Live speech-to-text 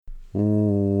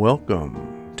Welcome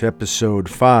to episode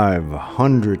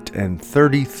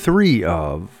 533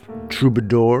 of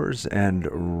Troubadours and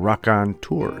Rock-On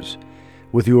Tours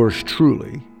with yours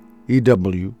truly,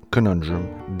 E.W.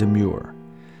 Conundrum Demure.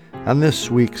 On this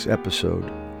week's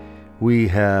episode, we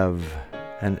have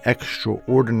an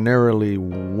extraordinarily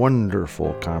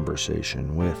wonderful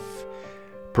conversation with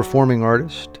performing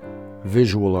artist,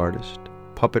 visual artist,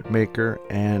 puppet maker,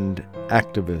 and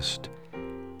activist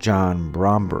John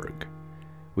Bromberg.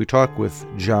 We talk with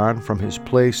John from his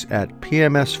place at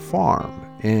PMS Farm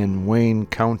in Wayne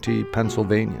County,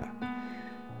 Pennsylvania.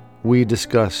 We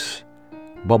discuss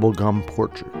bubblegum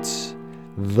portraits,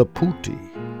 the Pooty,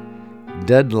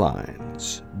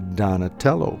 deadlines,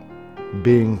 Donatello,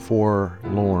 being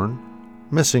forlorn,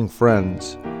 missing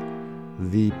friends,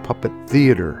 the puppet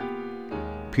theater,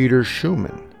 Peter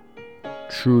Schumann,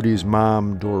 Trudy's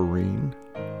mom Doreen,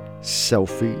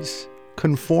 selfies,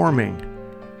 conforming,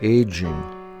 aging,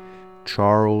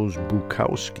 Charles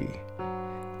Bukowski,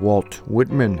 Walt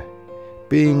Whitman,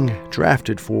 being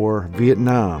drafted for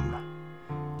Vietnam,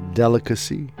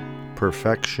 delicacy,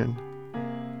 perfection,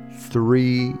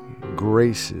 three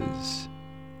graces,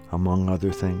 among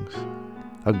other things.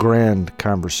 A grand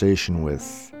conversation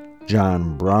with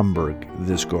John Bromberg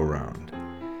this go-round.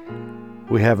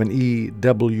 We have an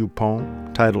E.W.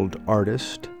 poem titled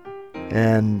Artist,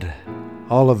 and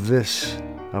all of this,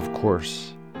 of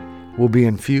course, will be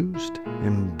infused,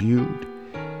 imbued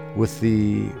with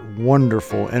the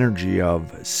wonderful energy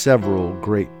of several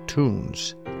great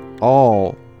tunes,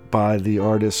 all by the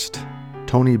artist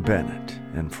Tony Bennett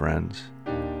and friends.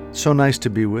 So nice to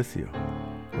be with you.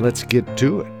 Let's get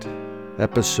to it.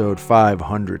 Episode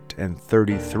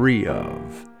 533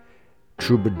 of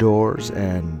Troubadours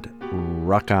and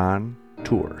Rock-On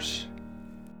Tours.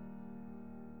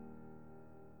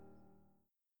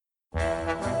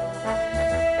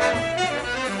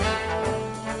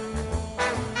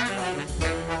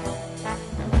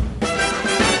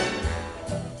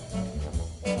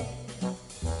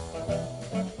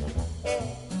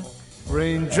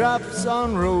 Raindrops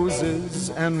on roses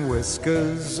and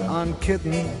whiskers on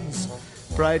kittens,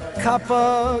 bright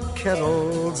copper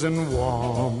kettles and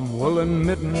warm woolen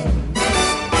mittens,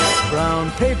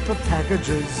 brown paper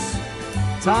packages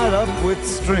tied up with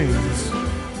strings.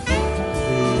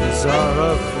 These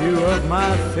are a few of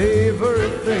my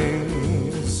favorite things.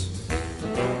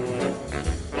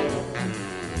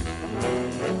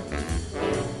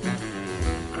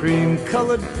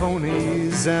 Cream-colored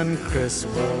ponies and crisp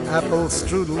apple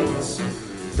strudels,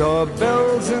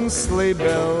 doorbells and sleigh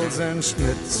bells and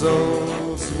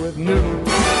schnitzels with noodles,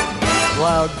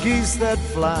 wild geese that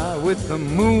fly with the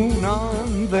moon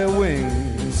on their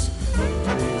wings.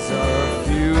 These are a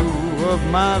few of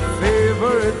my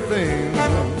favorite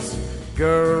things.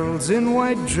 Girls in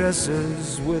white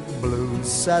dresses with blue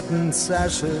satin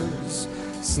sashes,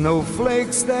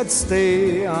 snowflakes that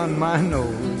stay on my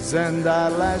nose and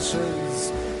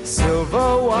eyelashes,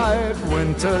 silver white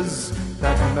winters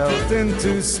that melt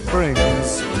into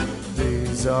springs.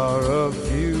 These are a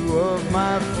few of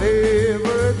my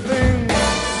favorite things.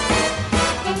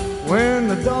 When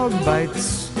the dog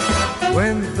bites,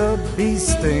 when the bee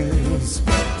stings,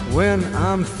 when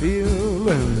I'm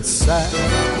feeling sad,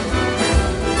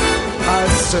 I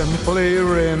simply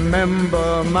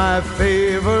remember my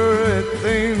favorite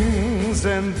things,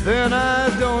 and then I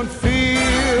don't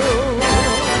feel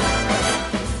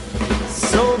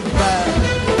so bad.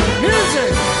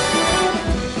 Music!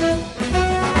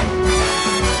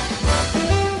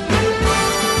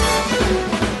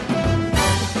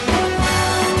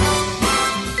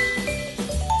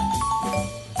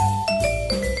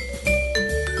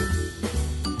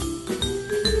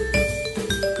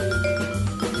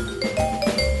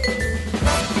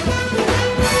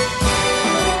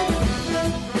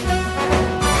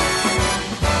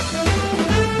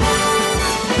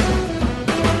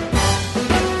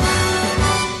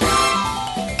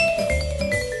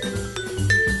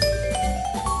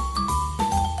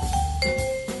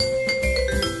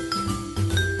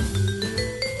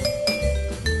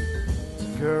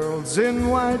 In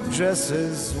white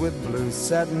dresses with blue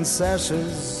satin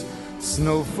sashes,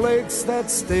 snowflakes that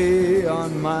stay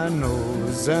on my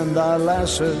nose and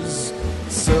eyelashes,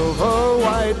 silver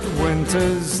white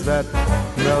winters that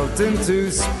melt into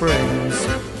springs.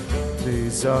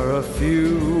 These are a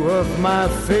few of my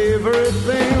favorite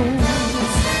things.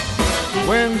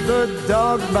 When the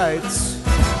dog bites,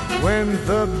 when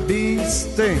the bee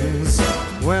stings,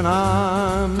 when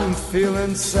I'm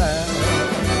feeling sad,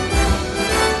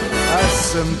 I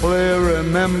simply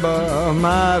remember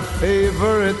my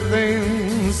favorite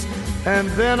things, and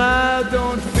then I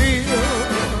don't feel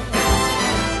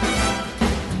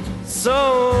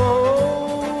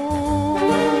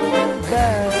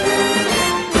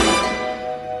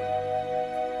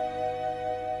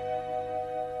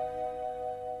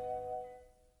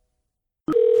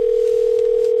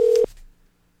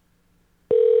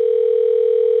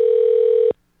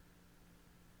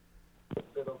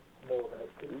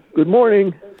Good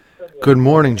morning. Good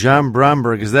morning, John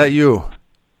Bromberg. Is that you?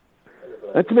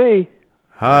 That's me.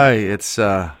 Hi, it's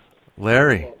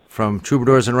Larry from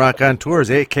Troubadours and Rock on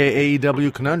Tours, a.k.a.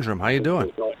 AEW Conundrum. How you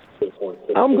doing?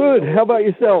 I'm good. How about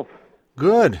yourself?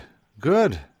 Good.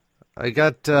 I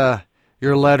got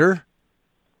your letter.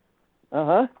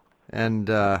 Uh-huh. And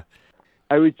I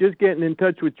was just getting in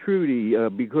touch with Trudy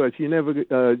because you never.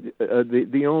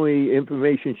 The only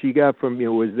information she got from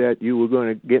you was that you were going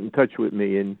to get in touch with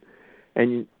me, and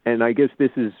I guess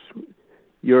this is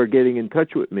you're getting in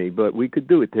touch with me, but we could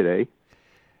do it today.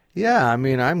 yeah, I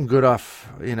mean, I'm good off,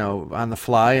 on the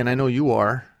fly, and I know you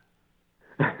are.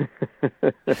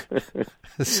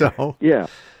 So yeah.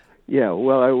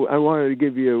 Well, I wanted to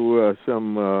give you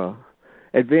some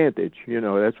advantage.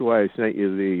 That's why I sent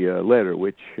you the letter,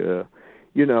 which.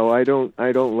 I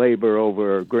don't labor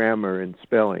over grammar and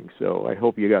spelling, so I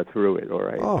hope you got through it all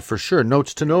right. Oh, for sure.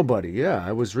 Notes to nobody. Yeah,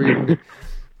 I was reading.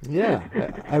 Yeah,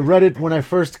 I read it when I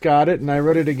first got it, and I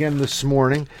read it again this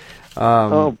morning.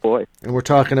 Oh boy! And we're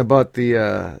talking about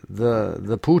the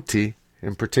putti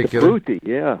in particular. The putti,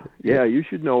 yeah. You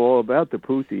should know all about the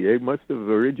putti. They must have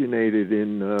originated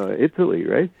in Italy,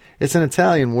 right? It's an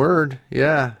Italian word.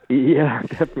 Yeah. Yeah,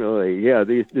 definitely. Yeah,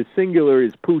 the singular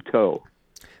is puto.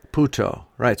 Puto,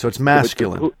 right? So it's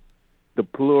masculine. The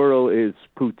plural is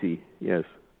putti. Yes.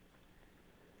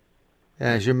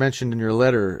 As you mentioned in your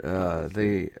letter,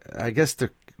 I guess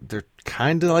they're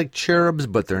kind of like cherubs,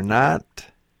 but they're not.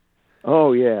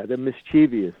 Oh yeah, they're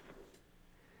mischievous.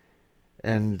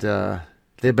 And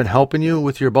they've been helping you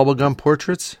with your bubblegum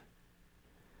portraits.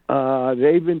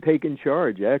 They've been taking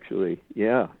charge, actually.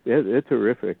 Yeah, they're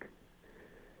terrific.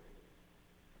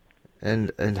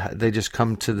 And they just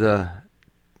come to the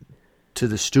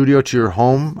studio, to your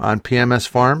home on PMS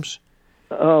Farms?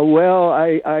 Well,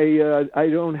 I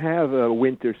don't have a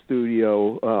winter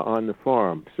studio on the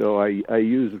farm, so I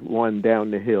use one down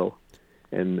the hill,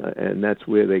 and that's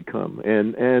where they come.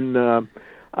 And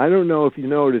I don't know if you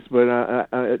noticed, but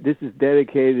this is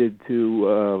dedicated to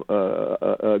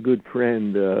a good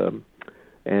friend,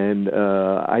 and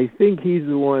I think he's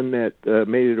the one that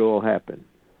made it all happen.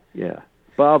 Yeah,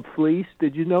 Bob Fleece.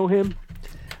 Did you know him?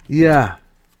 Yeah.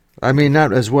 I mean,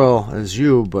 not as well as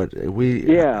you, but we.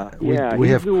 Yeah. We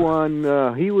He's have the one.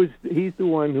 He's the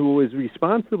one who was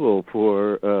responsible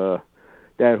for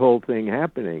that whole thing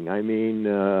happening. I mean,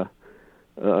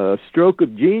 stroke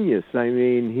of genius. I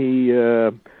mean, he.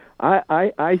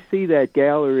 I see that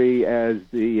gallery as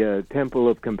the Temple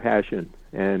of Compassion,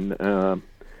 and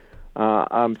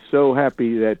I'm so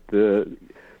happy that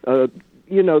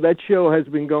that show has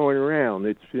been going around.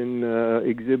 It's been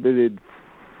exhibited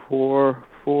four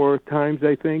times,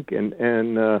 I think, and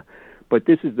but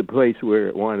this is the place where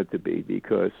it wanted to be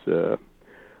because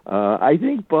I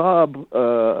think Bob,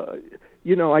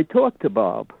 I talked to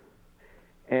Bob,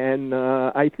 and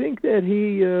I think that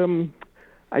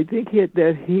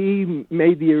he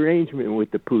made the arrangement with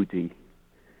the putti.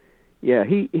 Yeah,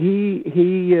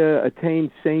 he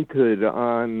attained sainthood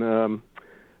on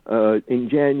in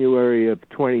January of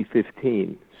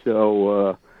 2015.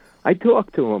 So I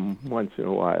talk to him once in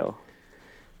a while.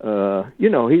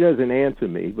 He doesn't answer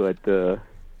me, but I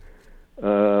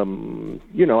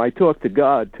talk to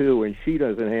God too, and she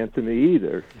doesn't answer me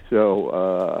either.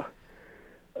 So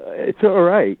it's all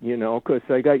right, because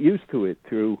I got used to it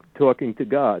through talking to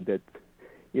God. That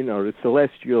the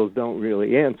celestials don't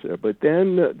really answer. But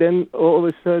then all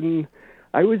of a sudden,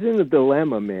 I was in a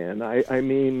dilemma, man. I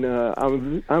mean,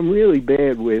 I'm really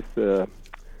bad with.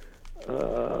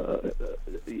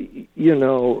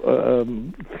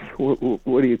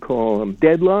 What do you call them?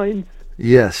 Deadlines?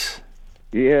 Yes.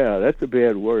 Yeah, that's a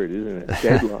bad word, isn't it?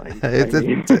 Deadline.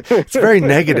 It's very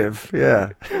negative,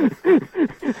 yeah.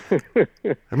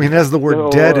 I mean, it has the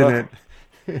word dead in it,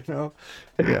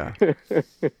 Yeah.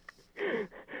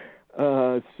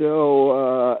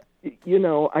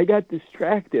 I got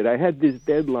distracted. I had this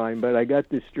deadline, but I got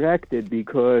distracted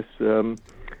because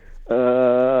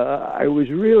I was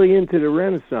really into the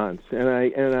Renaissance, and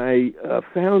I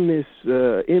found this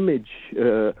image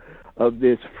of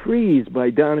this frieze by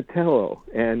Donatello,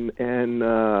 and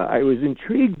I was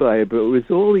intrigued by it. But it was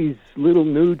all these little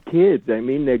nude kids. I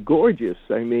mean, they're gorgeous.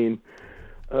 I mean,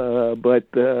 and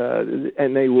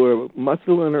they were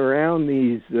muscling around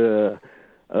these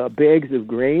bags of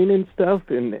grain and stuff,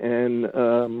 and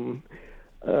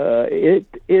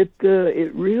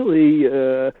it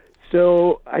really.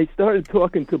 So I started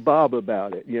talking to Bob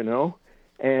about it,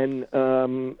 And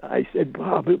I said,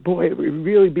 Bob, boy, it would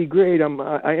really be great.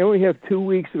 I only have 2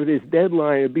 weeks for this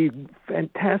deadline. It'd be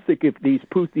fantastic if these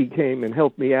Putti came and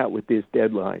helped me out with this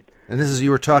deadline. And this is, you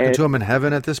were talking to him in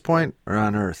heaven at this point, or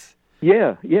on earth?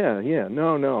 Yeah. No.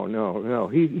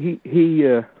 He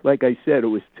like I said, it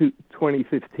was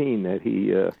 2015 that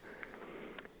he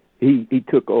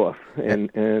took off, and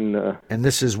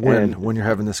this is when you're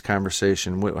having this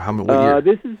conversation. What year?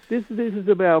 This is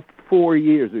about 4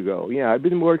 years ago. Yeah, I've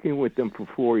been working with them for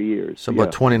 4 years. So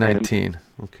about 2019.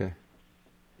 Okay.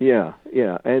 Yeah,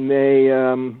 and they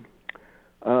and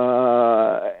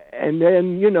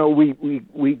then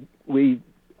we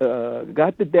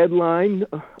got the deadline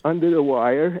under the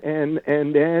wire, and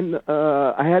then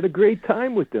I had a great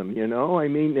time with them. I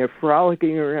mean, they're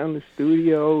frolicking around the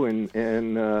studio, and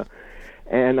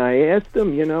I asked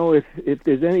them, if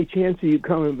there's any chance of you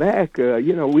coming back,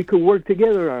 we could work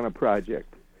together on a project.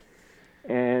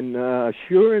 And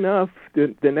sure enough,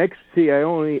 the next I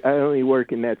only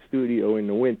work in that studio in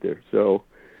the winter, so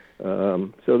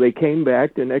they came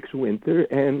back the next winter,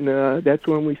 and that's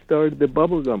when we started the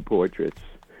bubblegum portraits.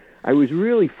 I was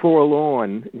really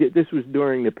forlorn. This was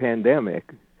during the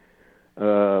pandemic,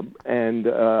 and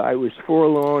I was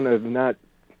forlorn of not,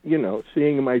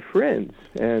 seeing my friends,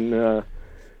 and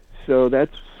so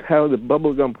that's how the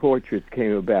bubblegum portraits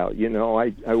came about.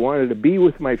 I wanted to be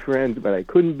with my friends, but I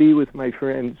couldn't be with my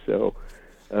friends, so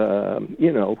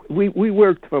we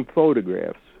worked from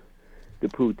photographs, the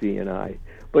Putti and I.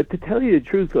 But to tell you the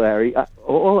truth, Larry,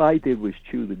 all I did was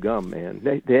chew the gum, man.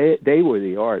 They were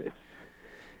the artists.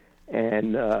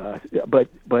 And I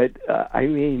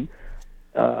mean,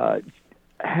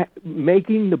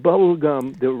 making the bubble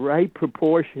gum the right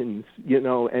proportions,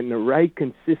 and the right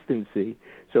consistency,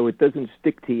 so it doesn't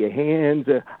stick to your hands.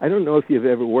 I don't know if you've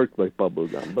ever worked with bubble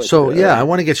gum. But, I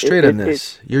want to get straight on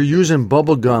this. You're using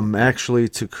bubble gum actually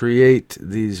to create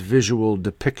these visual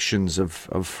depictions of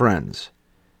friends.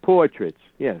 Portraits,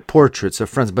 yes. Portraits of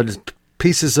friends, but it's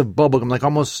pieces of bubble gum, like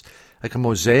almost like a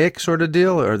mosaic sort of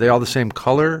deal? Or are they all the same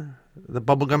color, the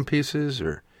bubblegum pieces?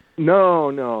 Or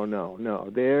No.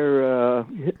 They're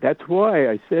that's why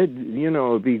I said,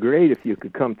 it'd be great if you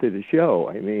could come to the show.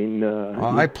 I mean,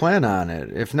 I plan on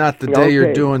it. If not the day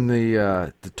you're doing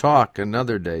the talk,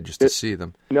 another day just to see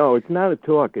them. No, it's not a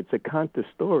talk. It's a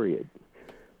cantastoria.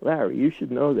 Larry, you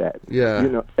should know that. Yeah. You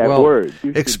know that word.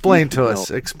 Explain to us.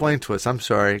 Explain to us. I'm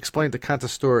sorry. Explain the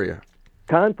cantastoria.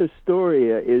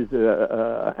 Cantastoria is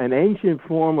an ancient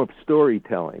form of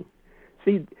storytelling.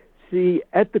 See,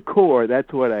 at the core,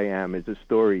 that's what I am, is a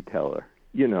storyteller.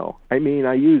 I mean,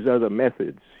 I use other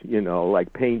methods,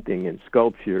 like painting and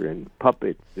sculpture and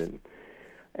puppets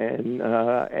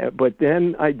but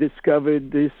then I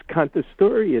discovered this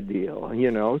cantastoria deal,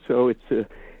 so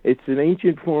it's an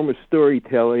ancient form of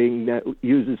storytelling that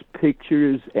uses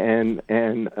pictures and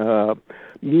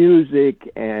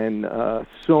music and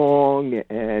song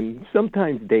and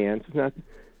sometimes dance, not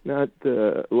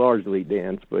largely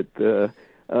dance, but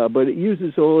it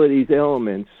uses all of these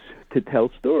elements to tell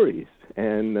stories,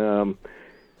 and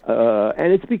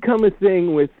it's become a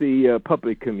thing with the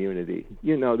puppet community.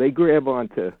 They grab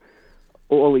onto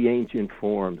all the ancient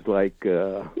forms, like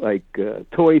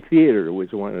toy theater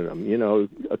was one of them.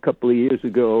 A couple of years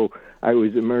ago, I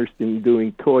was immersed in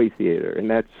doing toy theater, and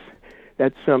that's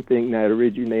something that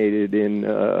originated in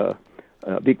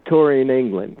Victorian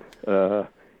England.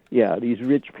 These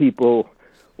rich people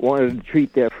wanted to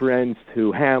treat their friends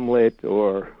to Hamlet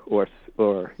or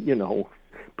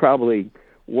probably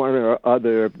one or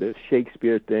other of the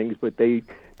Shakespeare things, but they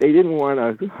didn't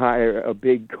want to hire a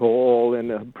big hall and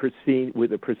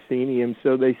with a proscenium,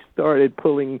 so they started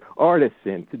pulling artists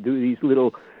in to do these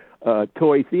little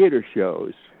toy theater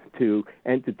shows to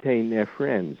entertain their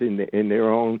friends in their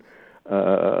own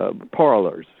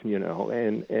parlors,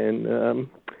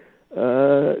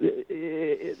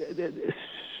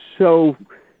 so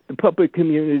the puppet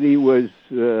community was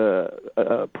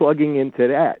plugging into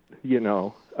that,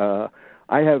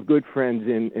 I have good friends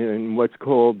in what's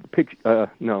called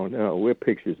we're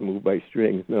Pictures Moved by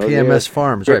Strings. No, PMS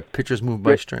Farms, right? Pictures Moved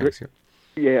by Strings.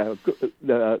 Yeah,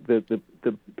 the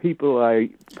people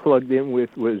I plugged in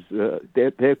with was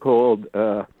they're called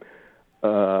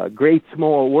Great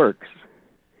Small Works,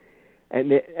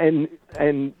 and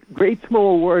Great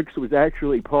Small Works was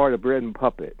actually part of Bread and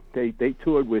Puppet. They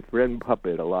toured with Bread and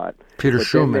Puppet a lot. Peter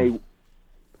Schumann,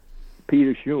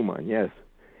 yes.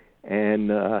 And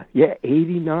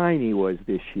 89 he was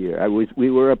this year.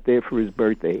 We were up there for his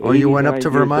birthday. Oh, you went up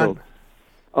to Vermont? Old.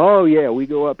 Oh yeah, we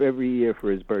go up every year for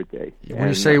his birthday. When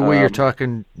you say we, you're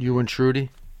talking you and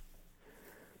Trudy?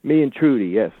 Me and Trudy,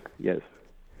 yes.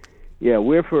 Yeah,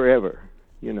 we're forever.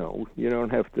 You know, you don't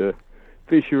have to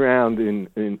fish around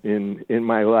in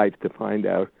my life to find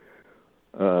out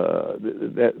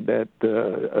that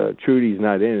Trudy's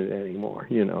not in it anymore.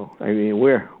 You know, I mean,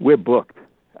 we're booked.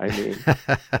 I mean,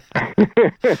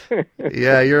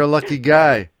 yeah, you're a lucky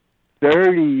guy.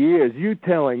 30 years, you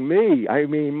telling me? I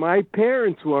mean, my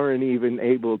parents weren't even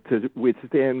able to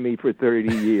withstand me for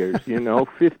 30 years. You know,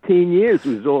 15 years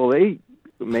was all they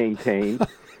maintained,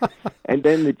 and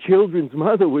then the children's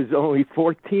mother was only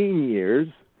 14 years.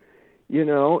 You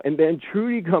know, and then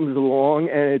Trudy comes along,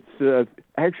 and it's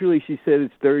actually, she said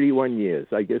it's 31 years.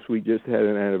 I guess we just had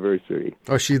an anniversary.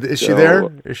 Oh, is she there?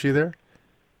 Is she there?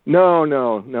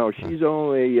 No. She's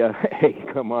only, hey,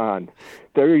 come on,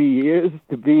 30 years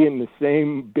to be in the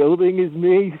same building as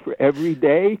me for every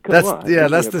day? Come on. Yeah,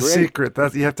 that's the secret.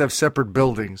 You have to have separate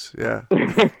buildings. Yeah.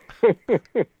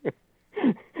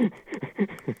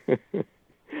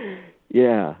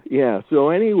 Yeah. So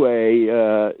anyway,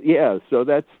 so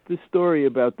that's the story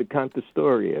about the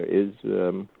Cantastoria is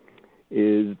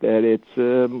that it's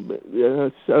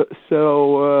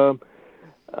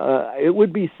it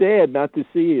would be sad not to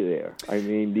see you there. I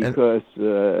mean, because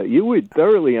you would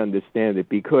thoroughly understand it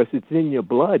because it's in your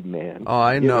blood, man. Oh,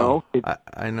 I know.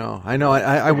 I know.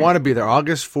 I want to be there.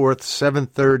 August 4th,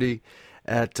 7:30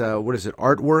 at what is it?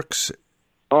 Artworks.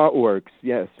 Artworks,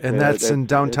 yes. And that's in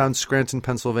downtown Scranton,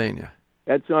 Pennsylvania.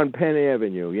 That's on Penn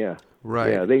Avenue, yeah.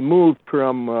 Right. Yeah, they moved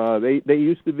from, they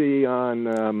used to be on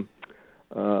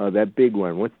that big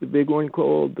one. What's the big one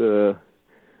called? And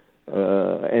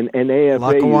AFA.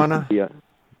 Lackawanna?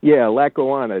 Yeah,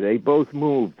 Lackawanna. They both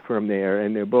moved from there,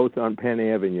 and they're both on Penn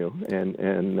Avenue. And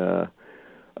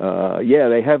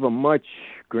they have a much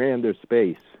grander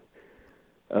space.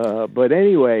 But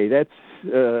anyway, that's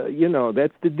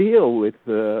the deal with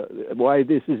why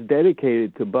this is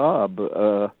dedicated to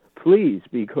Bob. Please,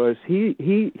 because he's.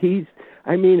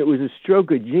 I mean, it was a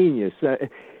stroke of genius.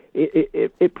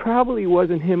 It probably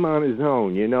wasn't him on his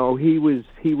own. You know, he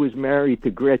was married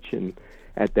to Gretchen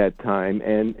at that time,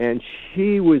 and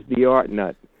she was the art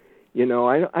nut. You know,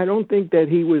 I don't think that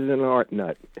he was an art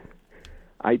nut.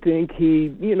 I think he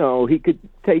could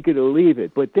take it or leave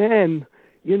it. But then,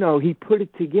 he put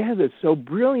it together so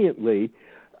brilliantly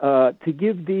to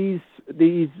give these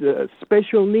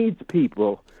special needs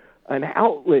people an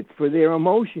outlet for their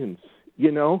emotions,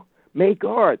 make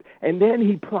art. And then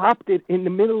he plopped it in the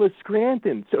middle of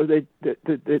Scranton so that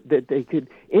they could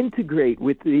integrate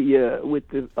with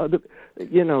the other,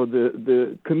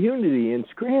 the community in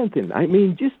Scranton. I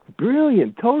mean, just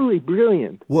brilliant, totally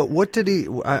brilliant. What did he?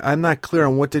 I'm not clear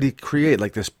on what did he create,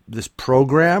 like this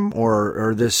program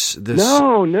or this.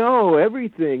 No,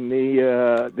 everything.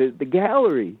 The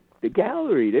gallery. The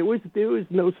gallery. There was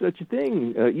no such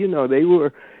thing. They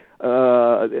were.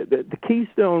 The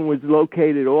Keystone was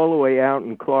located all the way out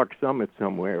in Clark Summit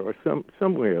somewhere, or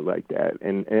somewhere like that,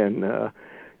 and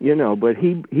but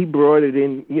he brought it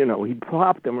in. He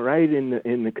plopped them right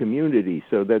in the community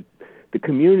so that the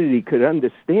community could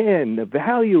understand the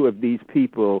value of these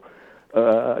people,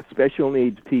 special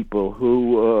needs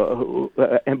people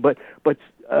but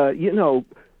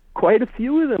quite a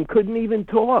few of them couldn't even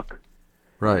talk.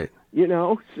 Right.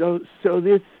 So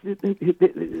this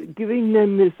giving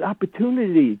them this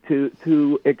opportunity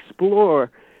to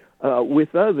explore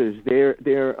with others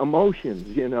their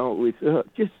emotions. It was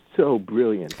just so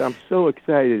brilliant. I'm so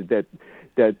excited that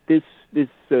this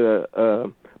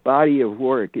body of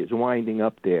work is winding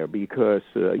up there because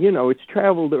it's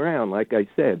traveled around, like I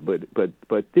said, but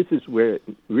this is where it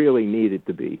really needed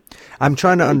to be. I'm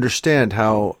trying to understand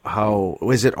how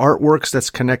is it Artworks that's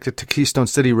connected to Keystone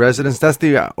City Residents? That's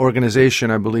the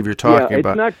organization I believe you're talking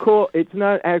about. It's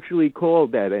not actually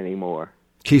called that anymore.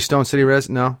 Keystone City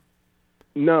No.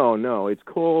 No, it's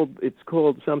called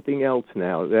something else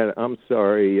now. That I'm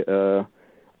sorry.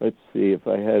 Let's see if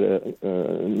I had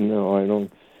no, I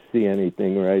don't see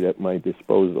anything right at my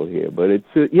disposal here, but it's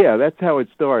that's how it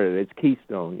started. It's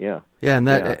Keystone, and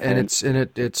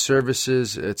it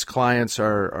services its clients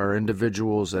are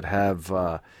individuals that have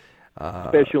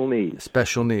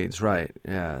special needs, right?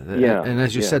 And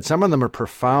as you said, some of them are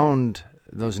profound,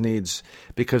 those needs,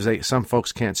 because some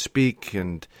folks can't speak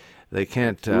and they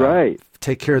can't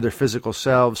take care of their physical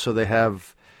selves, so they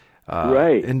have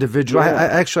individual. I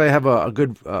actually have a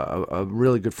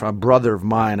really good friend, brother of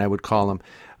mine, I would call him,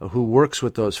 who works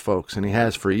with those folks, and he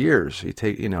has for years. He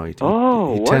tends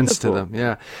to them.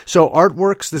 Yeah. So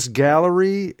Artworks, this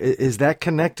gallery, is that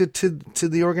connected to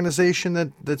the organization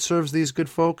that serves these good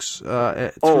folks?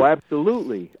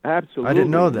 Absolutely. I didn't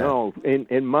know that. No,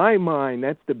 in my mind,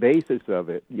 that's the basis of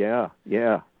it. Yeah.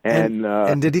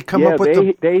 And did he come up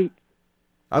with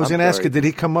I was going to ask you, did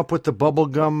he come up with the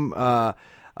bubblegum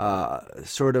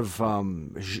sort of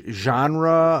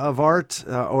genre of art,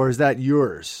 or is that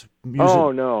yours?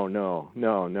 Oh, no.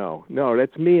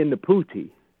 That's me and the Pootie.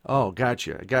 Oh,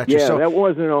 gotcha. Yeah, so, that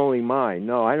wasn't only mine.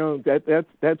 No, I don't.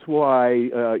 That's why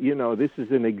this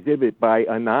is an exhibit by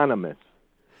Anonymous.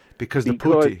 Because the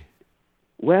Pootie.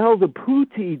 Well, the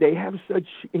Pootie, they have such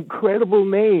incredible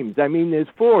names. I mean, there's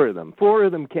 4 of them. 4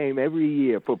 of them came every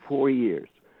year for 4 years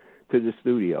to the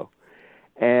studio,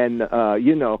 and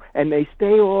and they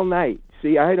stay all night.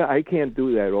 See, I can't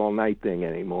do that all night thing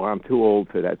anymore. I'm too old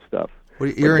for that stuff. Well,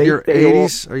 you're in your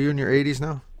 80s. Are you in your 80s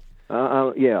now?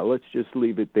 Yeah, let's just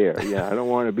leave it there. Yeah, I don't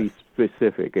want to be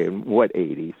specific in what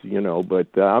 80s,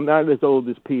 but I'm not as old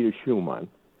as Peter Schumann.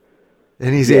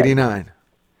 And he's 89.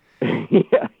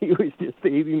 Yeah, he was just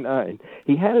 89.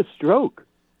 He had a stroke.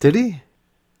 Did he?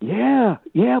 Yeah,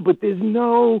 but there's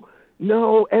no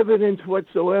evidence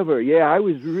whatsoever. Yeah, I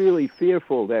was really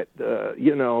fearful that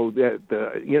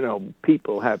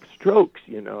people have strokes.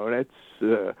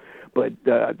 But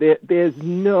there's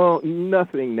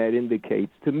nothing that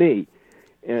indicates to me,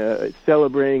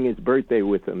 celebrating his birthday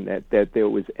with him, that there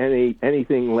was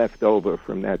anything left over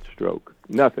from that stroke.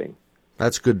 Nothing.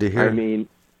 That's good to hear. I mean,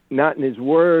 not in his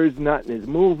words, not in his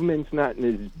movements, not in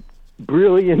his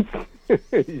brilliance,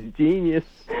 his genius.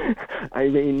 I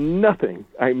mean, nothing.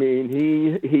 I mean,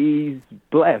 he's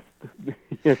blessed.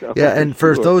 Yeah, and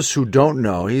for those who don't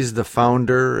know, he's the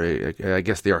founder, I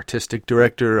guess the artistic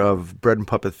director of Bread and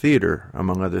Puppet Theater,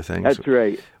 among other things. That's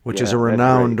right. Which is a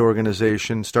renowned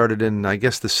organization, started in, I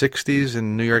guess, the 60s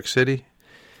in New York City.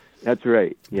 That's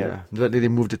right, yeah. They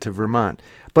moved it to Vermont.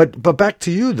 But back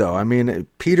to you, though. I mean,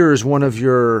 Peter is one of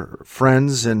your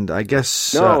friends, and I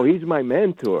guess... No, he's my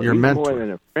mentor. Your mentor. More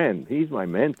than a friend. He's my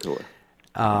mentor.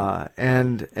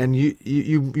 And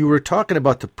you were talking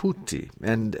about the Pootie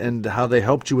and how they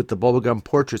helped you with the bubblegum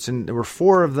portraits, and there were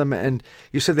 4 of them, and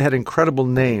you said they had incredible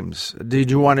names.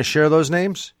 Did you want to share those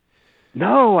names?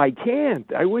 No, I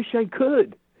can't. I wish I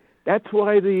could. That's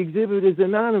why the exhibit is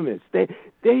anonymous.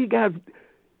 They got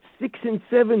 6 and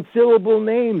 7 syllable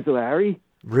names, Larry.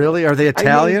 Really? Are they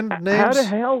Italian names?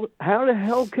 How the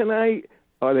hell can I...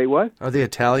 Are they what? Are they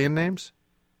Italian names?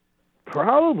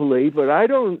 Probably, but I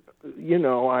don't...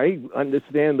 I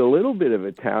understand a little bit of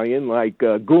Italian, like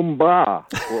Goomba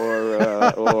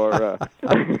or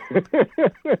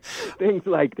things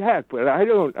like that. But I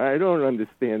don't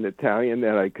understand Italian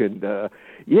that I could.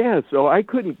 So I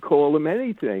couldn't call them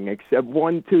anything except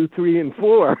 1, 2, 3, and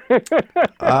 4.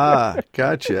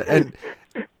 Gotcha. And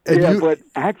but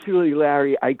actually,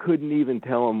 Larry, I couldn't even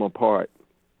tell them apart.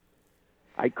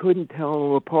 I couldn't tell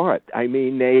them apart. I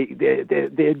mean,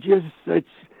 they're just such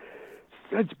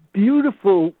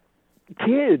beautiful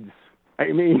kids.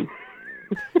 I mean...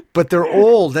 But they're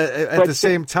old at the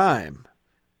same time.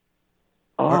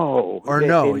 Oh. Or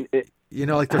no.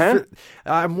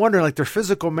 I'm wondering, like, their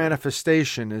physical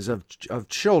manifestation is of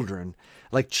children,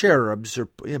 like cherubs,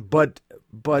 but...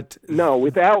 No,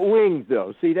 without wings,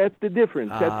 though. See, that's the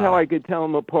difference. That's how I could tell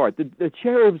them apart. The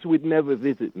cherubs would never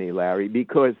visit me, Larry,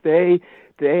 because they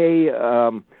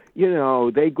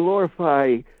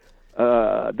glorify...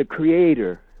 the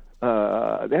Creator.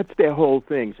 That's their whole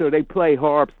thing. So they play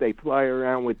harps, they fly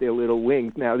around with their little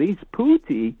wings. Now these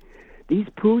Pootie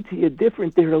are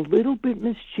different. They're a little bit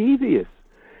mischievous.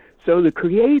 So the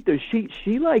Creator,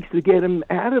 she likes to get them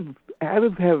out of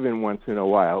heaven once in a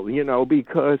while,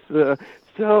 because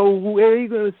so where are you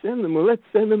going to send them? Well, let's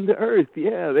send them to Earth.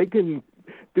 Yeah, they can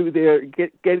do their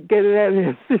get it out of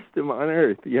their system on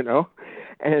Earth,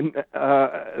 and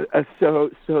so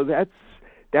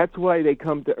that's why they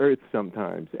come to Earth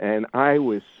sometimes, and I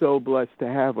was so blessed to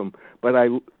have them. But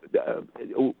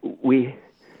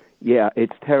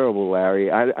it's terrible,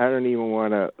 Larry. I don't even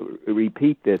want to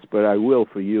repeat this, but I will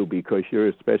for you because you're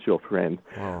a special friend.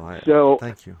 Oh,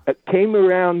 thank you. It came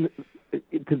around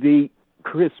to the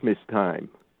Christmas time.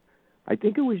 I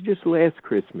think it was just last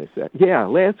Christmas.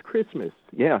 Last Christmas.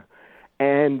 Yeah,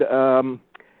 and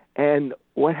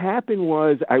what happened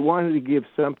was I wanted to give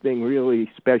something really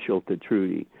special to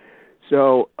Trudy.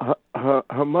 So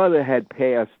her mother had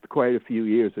passed quite a few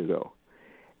years ago,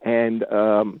 and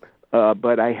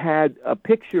but I had a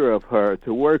picture of her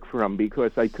to work from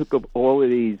because I took up all of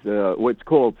these what's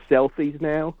called selfies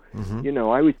now. Mm-hmm.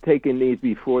 I was taking these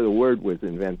before the word was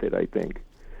invented, I think.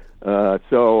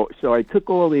 So I took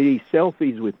all of these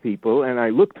selfies with people, and I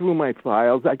looked through my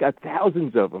files. I got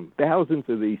thousands of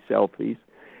these selfies.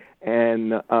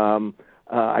 And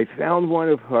I found one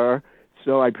of her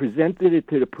So I presented it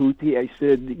to the Pootie. I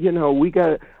said,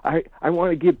 I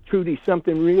want to give Trudy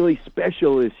something really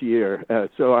special this year.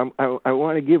 So I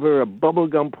want to give her a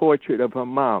bubblegum portrait of her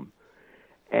mom.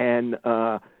 And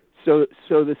so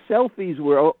the selfies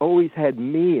always had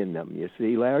me in them, you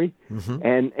see, Larry? Mm-hmm.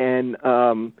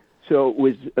 And so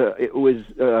it was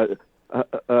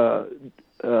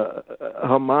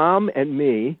her mom and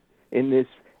me in this.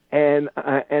 And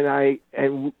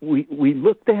we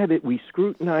looked at it, we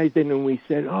scrutinized it, and we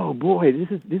said, "Oh boy,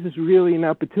 this is really an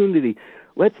opportunity.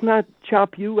 Let's not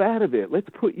chop you out of it. Let's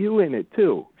put you in it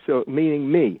too." So,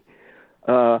 meaning me.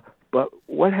 But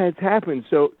what has happened?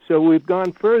 So we've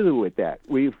gone further with that.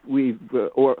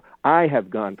 Or I have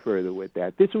gone further with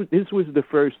that. This was the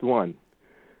first one.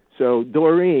 So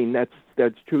Doreen, that's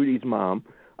Trudy's mom.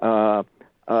 But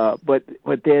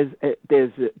there's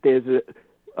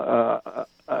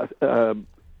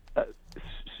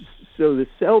so the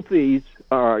selfies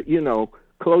are,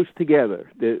 close together.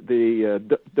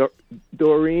 The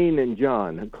Doreen and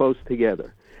John are close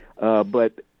together.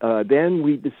 But then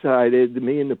we decided,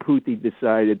 me and the Pootie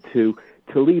decided to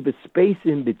leave a space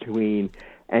in between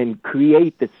and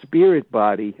create the spirit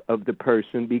body of the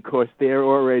person because they're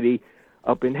already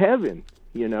up in heaven,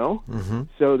 Mm-hmm.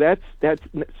 So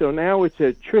so now it's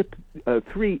a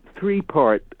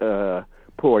three-part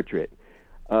portrait.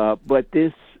 But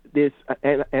this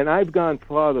and I've gone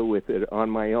farther with it on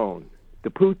my own. The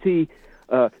Pootie.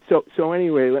 So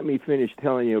anyway, let me finish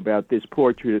telling you about this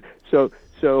portrait. So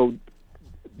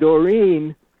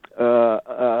Doreen, we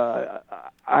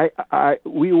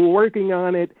were working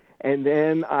on it, and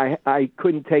then I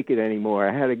couldn't take it anymore.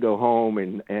 I had to go home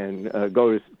and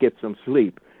go to get some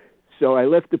sleep. So I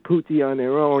left the Pootie on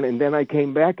their own, and then I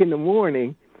came back in the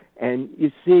morning, and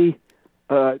you see,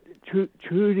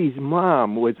 Trudy's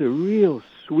mom was a real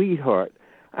sweetheart.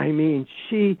 I mean,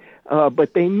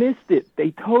 but they missed it.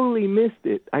 They totally missed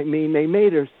it. I mean, they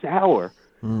made her sour,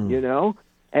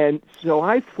 And so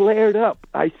I flared up.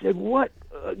 I said, "What?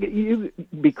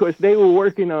 Because they were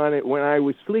working on it when I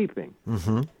was sleeping.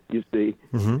 Mm-hmm. You see,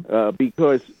 mm-hmm.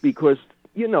 Because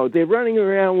they're running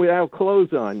around without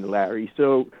clothes on, Larry.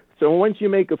 So once you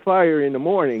make a fire in the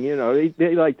morning,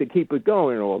 they like to keep it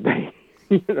going all day.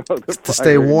 To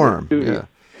stay warm.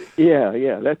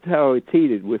 Yeah. That's how it's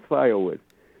heated, with firewood.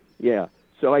 Yeah.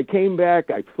 So I came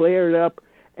back. I flared up.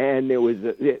 And it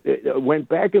went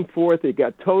back and forth. It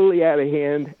got totally out of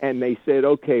hand, and they said,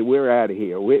 "Okay, we're out of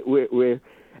here."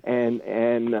 And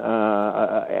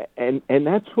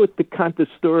that's what the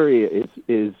Cantastoria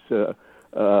is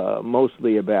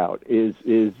mostly about. Is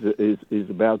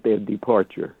about their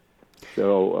departure.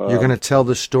 So you're going to tell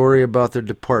the story about their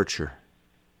departure.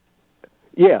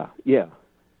 Yeah.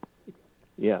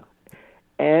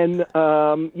 And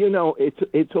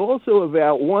it's also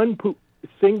about one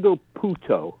single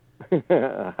Puto.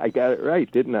 I got it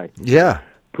right, didn't I? Yeah.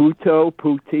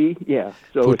 Pootie, yeah.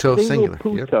 So Puto, a single singular.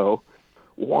 Puto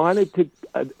wanted to,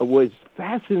 was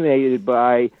fascinated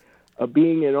by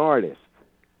being an artist.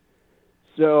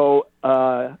 So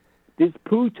this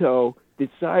Puto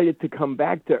decided to come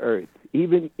back to Earth,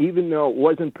 even though it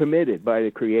wasn't permitted by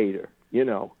the Creator.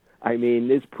 I mean,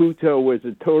 this Puto was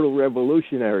a total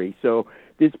revolutionary. So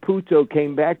this Puto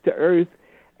came back to Earth.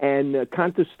 And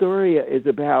Cantastoria is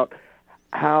about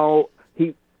how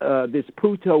this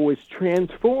Puto was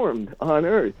transformed on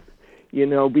Earth,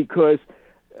 because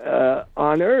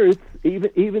on Earth,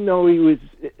 even though he was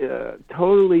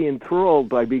totally enthralled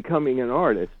by becoming an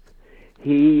artist,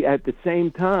 he at the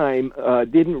same time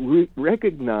didn't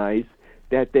recognize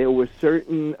that there were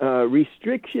certain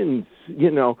restrictions,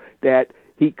 that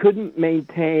he couldn't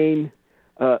maintain.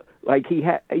 Like he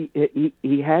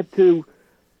had to.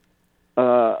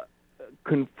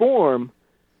 Conform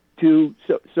to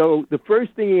so the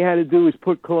first thing he had to do was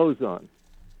put clothes on.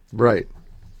 Right.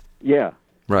 Yeah.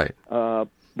 Right.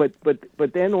 But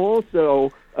then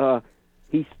also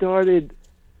he started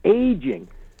aging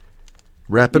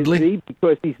rapidly. You see,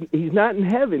 because he's not in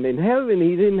heaven. In heaven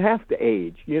he didn't have to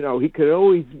age. He could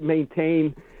always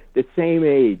maintain the same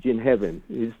age in heaven.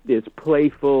 This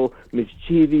playful,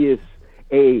 mischievous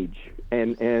age.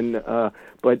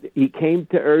 But he came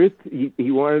to Earth.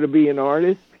 He wanted to be an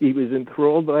artist. He was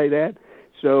enthralled by that.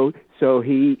 So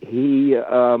he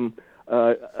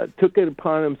took it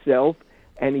upon himself,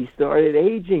 and he started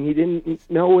aging. He didn't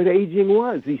know what aging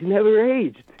was. He's never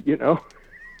aged,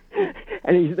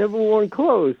 and he's never worn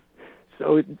clothes.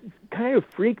 So it kind of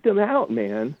freaked him out,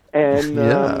 man. And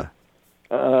the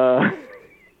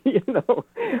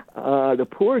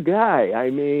poor guy.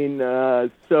 I mean,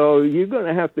 so you're going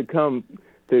to have to come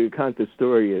to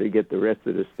Contastoria to get the rest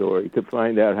of the story, to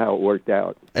find out how it worked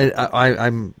out.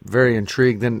 I'm very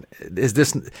intrigued. Then is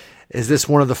this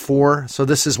one of the four? So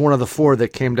this is one of the four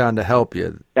that came down to help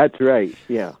you. That's right.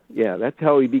 Yeah. That's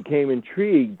how he became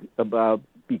intrigued about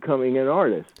becoming an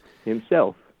artist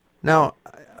himself. Now,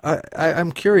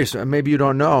 I'm curious. Maybe you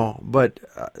don't know, but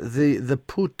the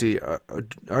Putti,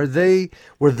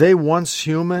 were they once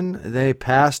human? They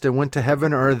passed and went to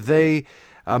heaven, or are they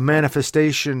a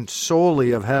manifestation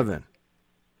solely of heaven?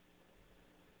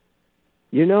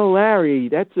 You know, Larry,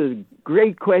 that's a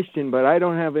great question, but I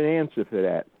don't have an answer for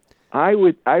that. I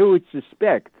would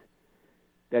suspect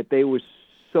that they were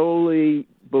solely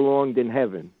belonged in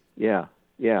heaven. Yeah.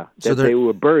 So that they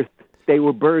were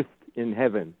birthed in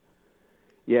heaven.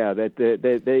 Yeah, that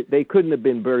they couldn't have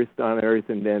been birthed on earth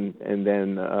and then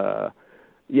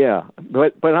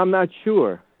but I'm not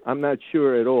sure. I'm not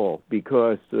sure at all,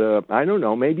 because I don't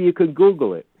know. Maybe you could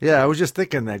Google it. Yeah, I was just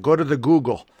thinking that. Go to the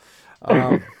Google.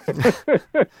 By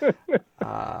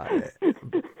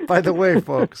the way,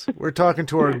 folks, we're talking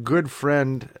to our good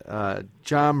friend,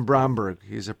 John Bromberg.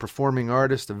 He's a performing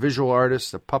artist, a visual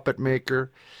artist, a puppet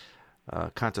maker,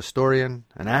 a contastorian,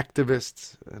 an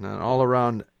activist, and an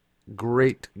all-around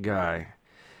great guy.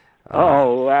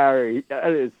 Oh, Larry,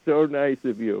 that is so nice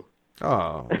of you.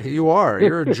 Oh, you are.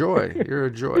 You're a joy. You're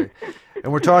a joy.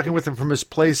 And we're talking with him from his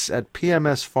place at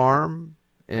PMS Farm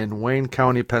in Wayne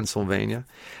County, Pennsylvania.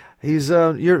 He's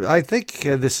I think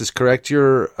this is correct.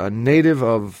 You're a native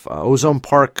of Ozone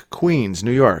Park, Queens,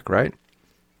 New York, right?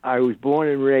 I was born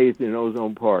and raised in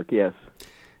Ozone Park. Yes.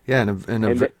 Yeah,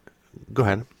 go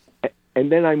ahead.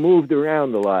 And then I moved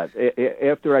around a lot.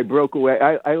 After I broke away,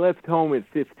 I left home at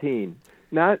 15.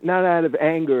 Not out of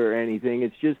anger or anything.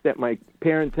 It's just that my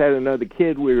parents had another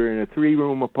kid. We were in a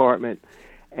 3-room apartment,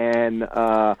 and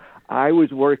I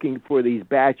was working for these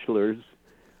bachelors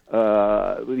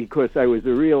because I was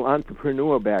a real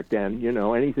entrepreneur back then. You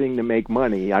know, anything to make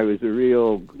money. I was a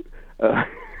real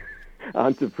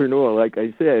entrepreneur, like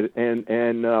I said.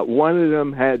 And one of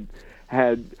them had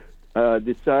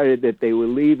decided that they were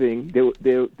leaving.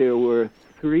 There were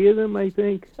 3 of them, I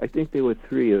think. I think there were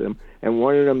 3 of them. And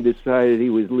one of them decided he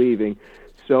was leaving.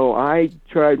 So I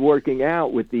tried working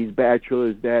out with these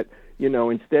bachelors that, you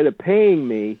know, instead of paying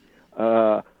me,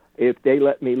 if they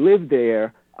let me live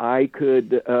there, I could,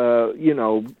 do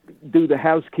the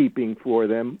housekeeping for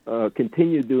them,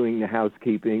 continue doing the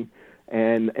housekeeping,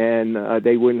 and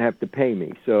they wouldn't have to pay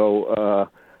me. So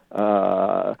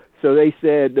they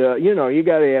said, you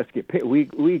got to ask your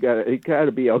it got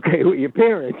to be okay with your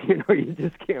parents. You know, you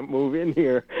just can't move in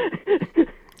here.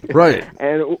 Right.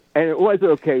 And it was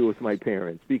okay with my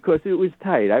parents because it was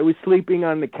tight. I was sleeping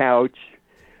on the couch.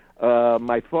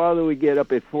 My father would get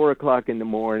up at 4:00 in the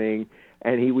morning,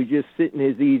 and he would just sit in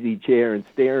his easy chair and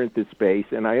stare into space.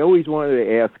 And I always wanted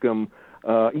to ask him,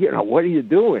 what are you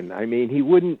doing? I mean, he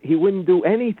wouldn't do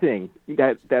anything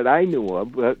that I knew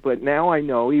of, but now I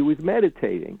know he was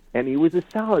meditating, and he was a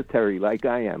solitary like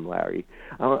I am, Larry.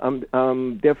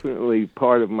 I'm definitely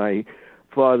part of my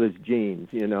father's genes,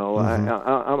 you know.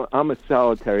 Mm-hmm. I'm a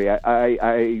solitary.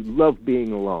 I love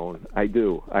being alone. I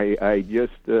do. I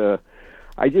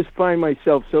just find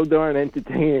myself so darn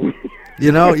entertaining.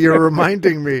 You know, you're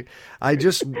reminding me. I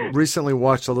just recently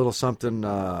watched a little something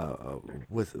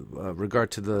with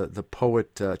regard to the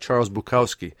poet Charles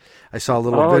Bukowski. I saw a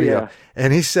little video,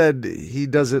 and he said he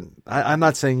doesn't. I'm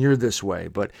not saying you're this way,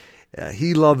 but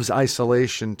he loves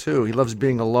isolation too. He loves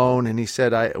being alone, and he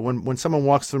said, when someone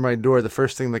walks through my door, the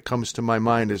first thing that comes to my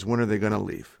mind is, when are they going to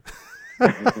leave?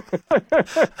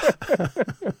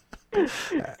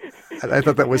 I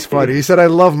thought that was funny. He said,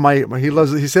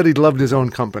 he said he loved his own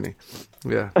company.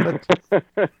 Yeah.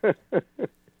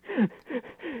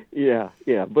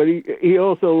 Yeah. But he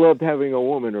also loved having a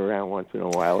woman around once in a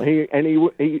while.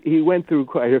 He went through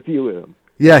quite a few of them.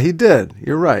 Yeah, he did.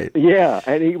 You're right. Yeah,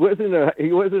 and he wasn't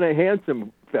a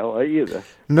handsome fella either.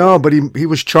 No, but he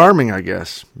was charming, I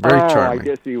guess. Very charming. I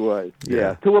guess he was.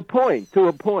 Yeah. To a point.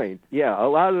 Yeah, a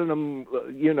lot of them,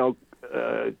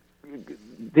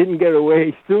 didn't get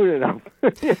away soon enough.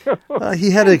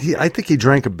 I think he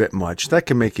drank a bit much. That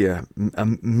can make you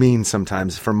mean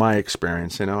sometimes, from my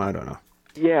experience. You know, I don't know.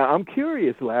 Yeah, I'm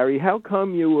curious, Larry. How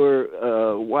come you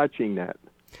were watching that?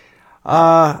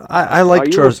 I like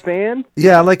Charles. Are you a fan?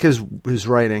 Yeah, I like his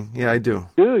writing. Yeah, I do.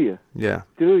 Do you? Yeah.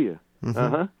 Do you? Mm-hmm.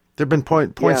 There have been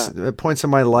points in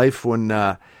my life when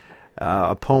a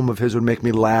poem of his would make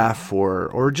me laugh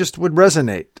or just would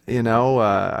resonate. You know,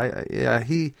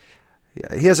 he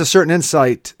has a certain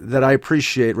insight that I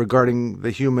appreciate regarding the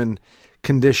human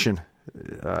condition.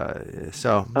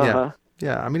 Yeah.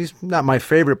 I mean, he's not my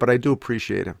favorite, but I do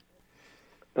appreciate him.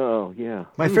 Oh, yeah.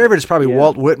 My favorite is probably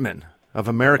Walt Whitman of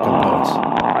American Poets.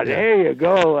 Oh, there you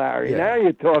go, Larry. Yeah. Now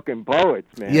you're talking poets,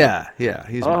 man. Yeah.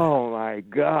 He's my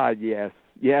God, yes.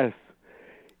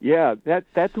 Yeah,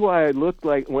 that's why I looked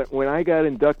like when I got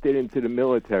inducted into the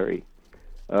military.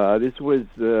 This was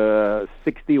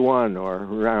 61 or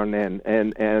around then,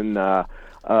 and I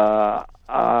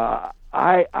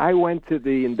went to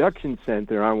the induction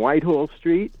center on Whitehall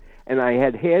Street, and I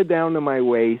had hair down to my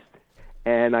waist,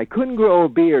 and I couldn't grow a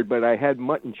beard, but I had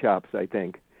mutton chops, I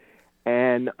think,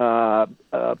 and a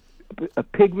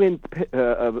pigment,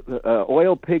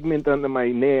 oil pigment under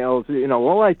my nails. You know,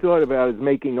 all I thought about is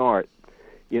making art.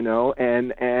 You know,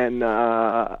 and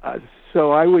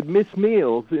so I would miss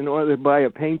meals in order to buy a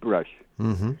paintbrush.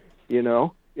 Mm-hmm. You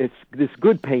know, it's this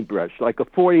good paintbrush, like a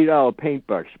 $40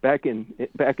 paintbrush back in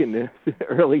the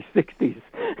early '60s.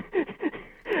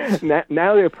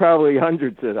 Now they're probably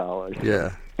hundreds of dollars.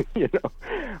 Yeah. You know,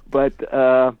 but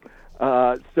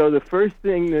so the first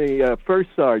thing, the first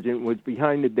sergeant was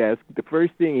behind the desk. The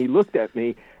first thing, he looked at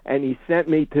me and he sent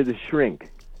me to the shrink.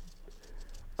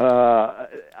 I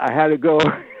had to go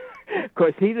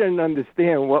because he didn't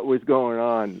understand what was going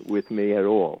on with me at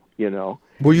all, you know.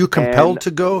 Were you compelled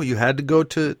to go? You had to go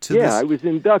to this? Yeah, I was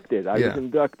inducted.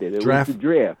 It Draft. was the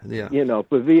draft, yeah. You know,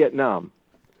 for Vietnam.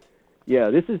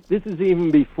 Yeah, this is even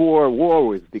before war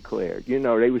was declared. You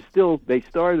know, they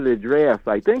started the draft,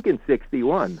 I think, in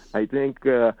 '61. I think,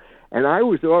 and I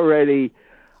was already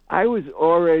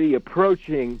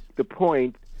approaching the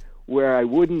point where I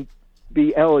wouldn't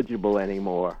be eligible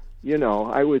anymore. You know,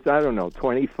 I don't know,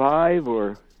 25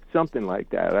 or something like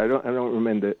that. I don't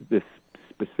remember the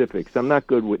specifics. I'm not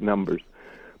good with numbers,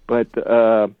 but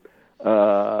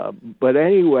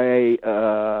anyway,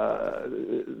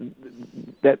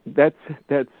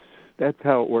 that's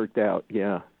how it worked out.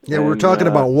 Yeah. Yeah, we were talking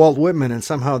about Walt Whitman, and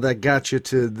somehow that got you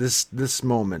to this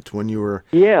moment when you were.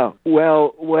 Yeah,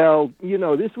 well, you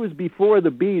know, this was before the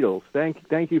Beatles.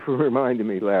 Thank you for reminding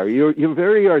me, Larry. You're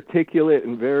very articulate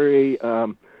and very.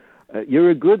 You're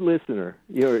a good listener.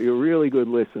 You're a really good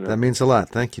listener. That means a lot.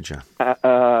 Thank you, John.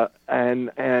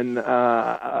 And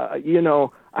you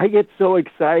know, I get so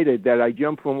excited that I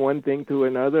jump from one thing to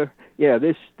another. Yeah,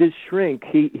 this shrink.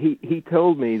 He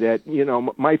told me that, you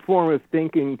know, my form of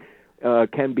thinking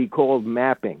can be called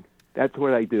mapping. That's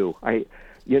what I do.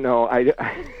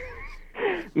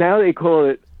 Now they call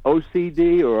it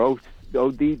OCD or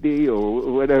ODD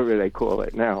or whatever they call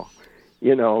it now.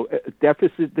 You know,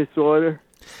 deficit disorder.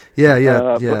 Yeah.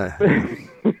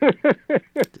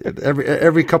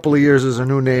 Every couple of years is a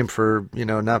new name for, you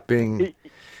know, not being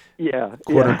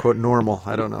quote unquote normal.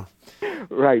 I don't know.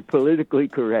 Right, politically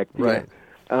correct. Right.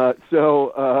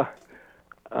 So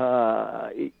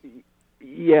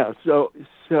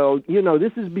you know,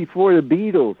 this is before the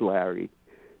Beatles, Larry.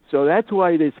 So that's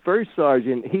why this first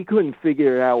sergeant, he couldn't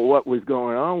figure out what was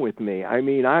going on with me. I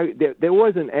mean, there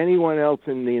wasn't anyone else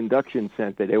in the induction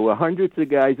center. There were hundreds of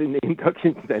guys in the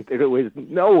induction center. There was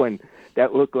no one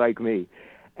that looked like me.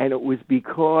 And it was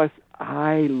because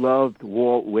I loved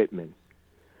Walt Whitman.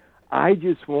 I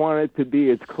just wanted to be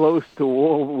as close to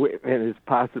Walt Whitman as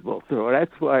possible. So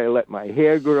that's why I let my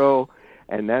hair grow,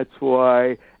 and that's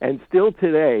why, and still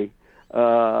today,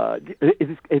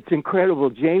 it's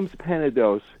incredible. James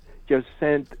Penados just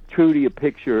sent Trudy a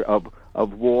picture of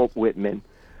Walt Whitman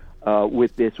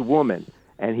with this woman,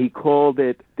 and he called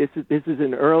it. This is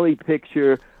an early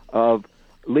picture of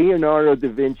Leonardo da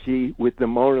Vinci with the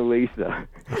Mona Lisa,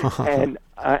 and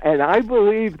I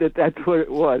believe that that's what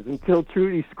it was until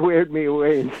Trudy squared me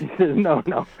away and she said, "No,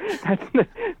 that's not,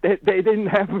 they didn't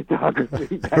have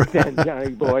photography back then,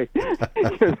 Johnny boy."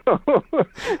 You know?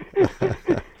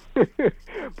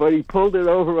 But he pulled it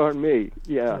over on me.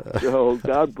 Yeah. So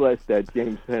God bless that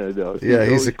James Penados. Yeah,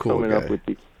 he's a cool guy. Up with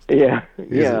yeah.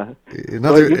 But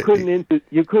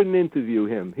you couldn't interview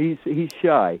him. He's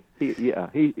shy. He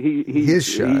is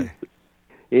shy.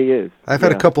 He is. I've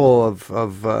had a couple of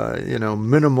you know,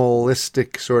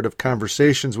 minimalistic sort of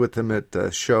conversations with him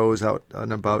at shows out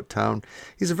and about town.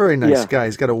 He's a very nice guy.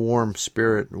 He's got a warm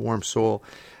spirit, a warm soul.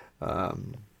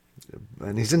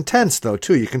 And he's intense, though,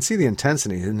 too. You can see the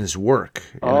intensity in his work.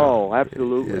 Oh,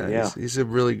 absolutely, yeah. He's a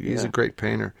great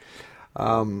painter.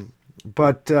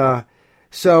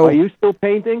 So... Are you still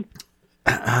painting?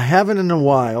 I haven't in a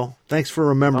while. Thanks for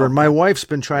remembering. My wife's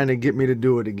been trying to get me to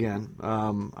do it again.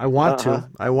 I want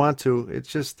to. It's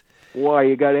just... Why,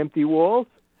 you got empty walls?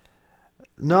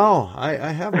 No, I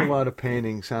have a lot of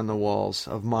paintings on the walls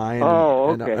of mine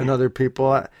and other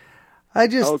people. I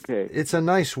just, it's a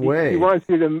nice way. She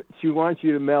wants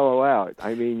you to mellow out.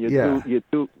 I mean, you're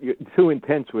too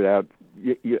intense without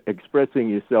you're expressing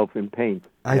yourself in paint.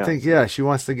 I think, she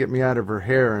wants to get me out of her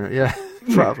hair. Yeah,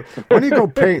 probably. Why don't you go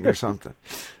paint or something?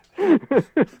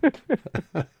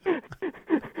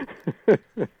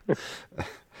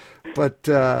 But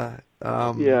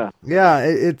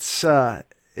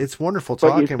it's wonderful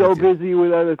talking with you. But you're so busy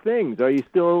with other things. Are you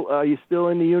still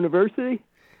in the university?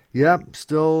 Yep,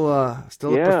 still a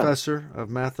professor of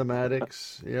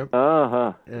mathematics. Yep.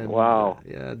 And, wow.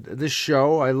 This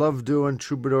show, I love doing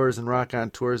Troubadours and Rock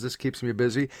on Tours. This keeps me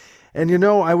busy. And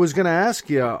I was going to ask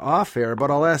you off air, but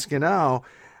I'll ask you now.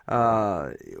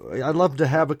 I'd love to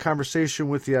have a conversation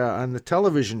with you on the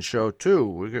television show too.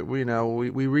 We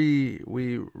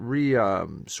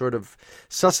sort of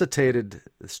suscitated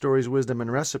Stories, Wisdom, and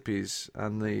Recipes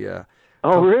on the.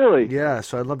 Oh, really? Yeah.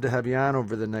 So I'd love to have you on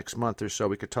over the next month or so.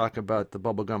 We could talk about the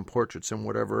bubblegum portraits and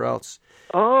whatever else.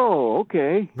 Oh,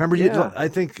 okay. Remember, I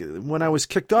think when I was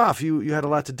kicked off, you had a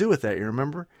lot to do with that. You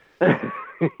remember?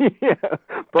 Yeah,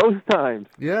 both times.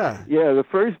 Yeah. Yeah, the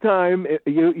first time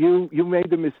you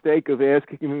made the mistake of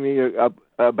asking me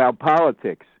about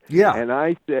politics. Yeah. And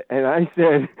I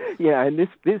said, yeah, and this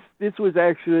was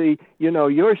actually,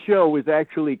 your show was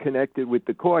actually connected with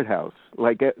the courthouse.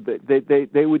 Like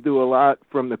they would do a lot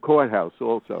from the courthouse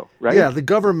also, right? Yeah, the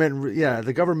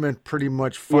government pretty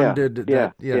much funded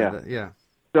that. Yeah.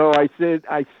 So I said,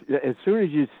 as soon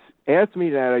as you asked me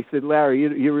that, I said, Larry,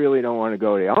 you really don't want to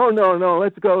go there. Oh, no,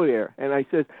 let's go there. And I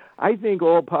said, I think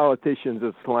all politicians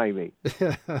are slimy.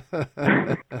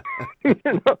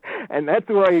 And that's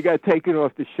why you got taken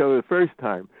off the show the first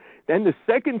time. Then the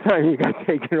second time you got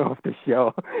taken off the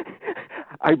show,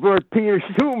 I brought Peter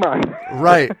Schumann.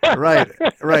 Right.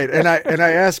 And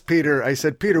I asked Peter. I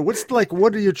said, Peter, what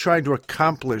are you trying to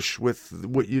accomplish with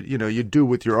what you do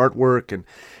with your artwork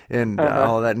and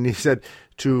all of that? And he said,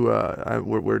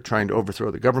 we're trying to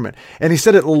overthrow the government. And he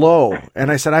said it low.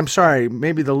 And I said, I'm sorry,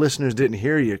 maybe the listeners didn't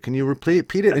hear you. Can you repeat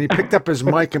it? And he picked up his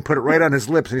mic and put it right on his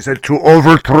lips. And he said, to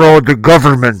overthrow the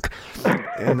government.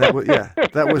 And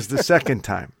that was the second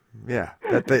time. Yeah,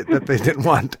 that they didn't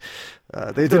want.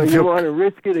 They didn't. So you want to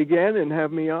risk it again and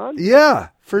have me on? Yeah,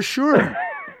 for sure.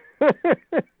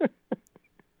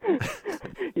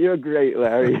 You're great,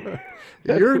 Larry.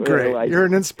 You're great. Like. You're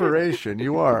an inspiration.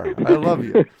 You are. I love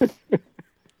you.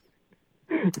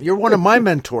 You're one of my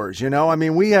mentors, I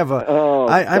mean, we have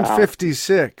I'm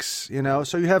 56,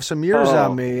 so you have some years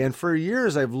on me, and for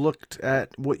years I've looked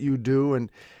at what you do and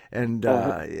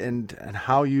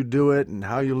how you do it and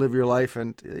how you live your life,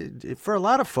 and for a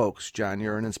lot of folks, John,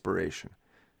 you're an inspiration.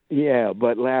 Yeah,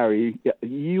 but Larry,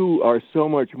 you are so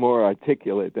much more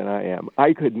articulate than I am.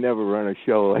 I could never run a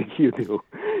show like you do.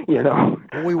 Well,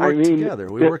 we work together.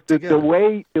 The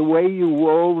way you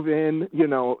wove in,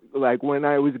 like when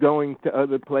I was going to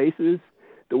other places,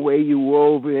 the way you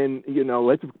wove in,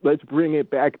 let's bring it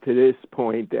back to this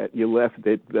point that you left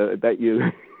it, that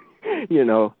you.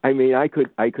 I mean, I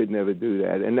could never do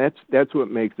that, and that's what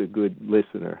makes a good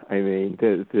listener. I mean,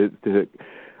 to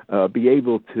be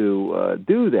able to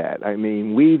do that. I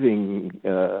mean, weaving.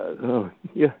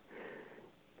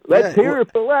 Let's hear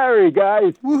it for Larry,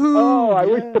 guys.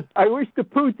 Woohoo! I wish the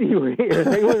Pootie were here.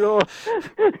 They would all.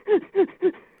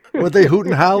 Would they hoot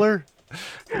and holler?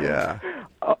 Yeah.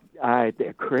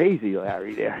 They're crazy,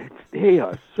 Larry. They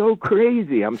are so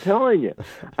crazy. I'm telling you.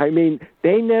 I mean,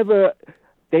 they never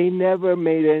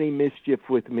made any mischief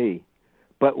with me,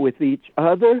 but with each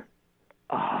other,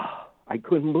 I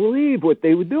couldn't believe what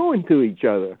they were doing to each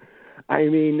other. I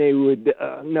mean, they would,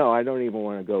 no, I don't even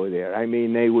want to go there. I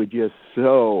mean, they were just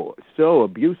so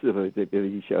abusive of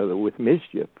each other with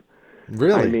mischief.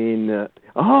 Really? I mean,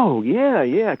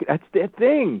 yeah, that's their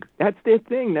thing.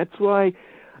 That's why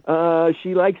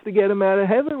she likes to get them out of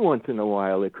heaven once in a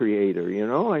while, the creator,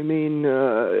 I mean...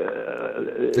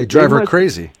 they drive her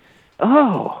crazy.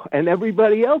 Oh, and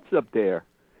everybody else up there,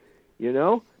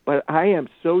 But I am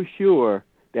so sure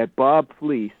that Bob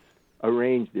Fleece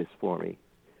arranged this for me.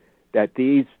 That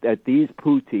these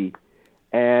Pootie,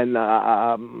 and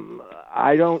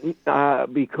I don't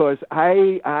because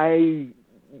I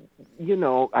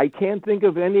can't think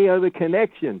of any other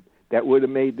connection that would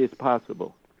have made this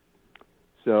possible.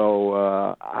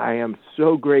 So I am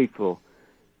so grateful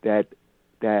that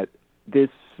this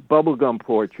bubblegum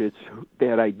portraits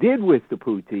that I did with the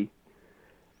Pootie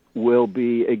will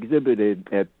be exhibited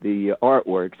at the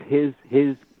Artworks, his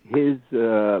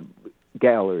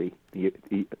gallery, the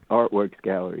Artworks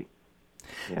gallery.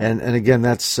 Yeah. And again,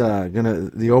 that's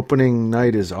the opening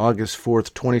night is August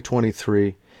 4th,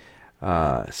 2023.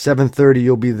 7:30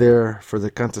 you'll be there for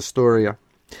the Cantastoria.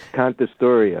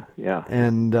 Cantastoria, yeah.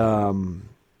 And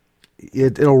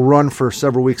it'll run for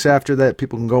several weeks after that.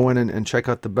 People can go in and check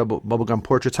out the bubblegum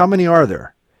portraits. How many are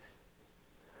there?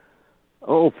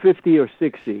 50 or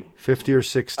 60. 50 or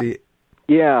 60.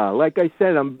 Yeah, like I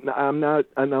said, I'm not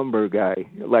a number guy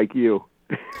like you.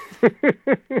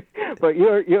 But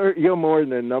you're more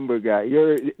than a number guy.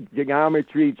 You're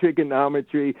geometry,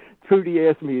 trigonometry. Trudy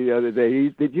asked me the other day,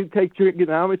 did you take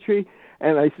trigonometry?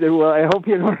 And I said, well, I hope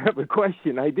you don't have a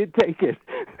question. I did take it,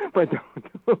 but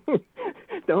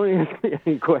don't ask me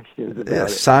any questions about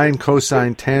it. Sine,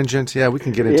 cosine, tangent. Yeah, we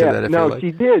can get into that if you like.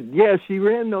 She did. Yeah, she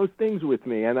ran those things with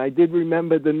me, and I did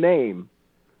remember the name,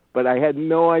 but I had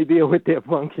no idea what their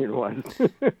function was.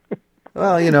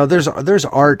 Well, there's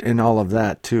art in all of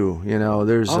that too.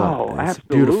 There's absolutely,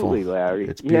 beautiful. Larry.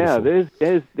 It's beautiful.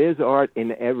 Yeah, there's art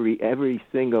in every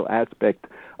single aspect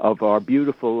of our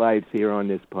beautiful lives here on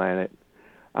this planet.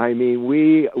 I mean,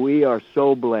 we are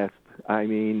so blessed. I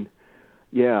mean,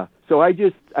 yeah. So I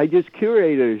just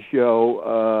curated a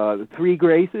show, Three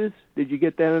Graces. Did you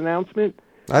get that announcement?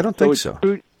 I don't think so.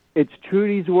 It's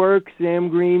Trudy's work, Sam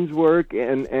Green's work,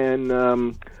 and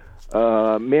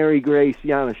Mary Grace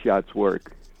Yanishot's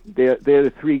work. They're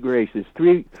the Three Graces.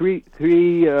 Three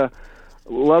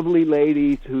lovely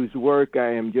ladies whose work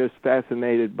I am just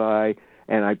fascinated by,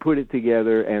 and I put it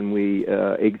together, and we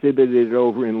exhibited it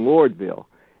over in Lordville.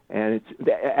 And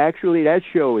actually that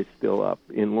show is still up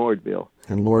in Lordville.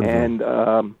 In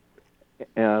Lordville.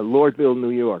 And Lordville,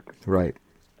 New York. Right.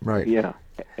 Yeah.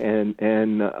 And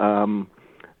it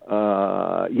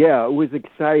was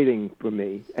exciting for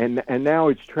me. And now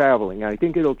it's traveling. I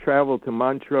think it'll travel to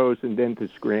Montrose and then to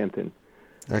Scranton.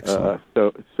 Excellent.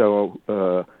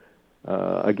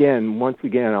 Once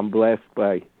again, I'm blessed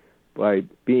by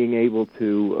being able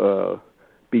to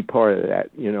be part of that,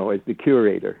 as the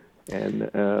curator.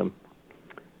 And do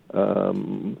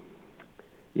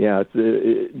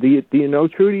you know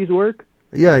Trudy's work?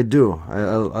 Yeah, I do. I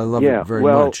love it very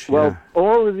much. Well,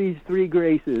 all of these Three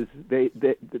Graces,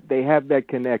 they have that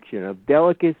connection of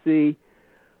delicacy,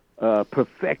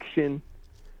 perfection.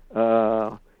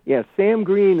 Sam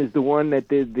Green is the one that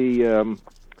did the.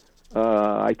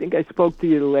 I think I spoke to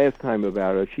you the last time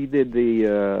about her. She did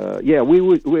the.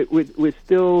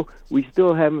 We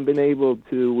still haven't been able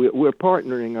to. We're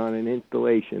partnering on an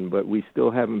installation, but we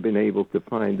still haven't been able to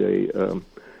find a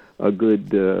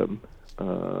good.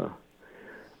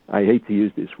 I hate to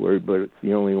use this word, but it's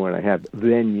the only one I have.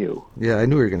 Venue. Yeah, I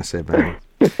knew you were going to say venue.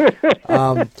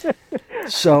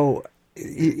 So,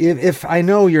 if I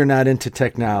know you're not into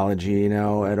technology,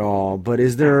 at all, but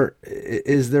is there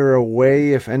a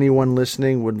way, if anyone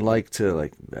listening would like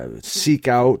to seek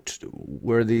out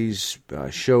where these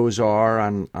shows are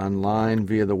online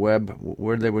via the web,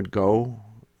 where they would go?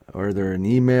 Or is there an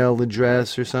email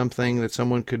address or something that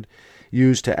someone could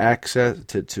use to access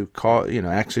to call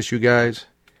access you guys?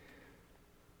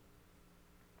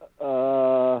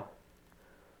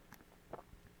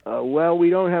 Well, we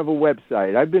don't have a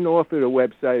website. I've been offered a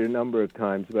website a number of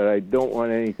times, but I don't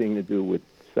want anything to do with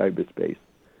cyberspace.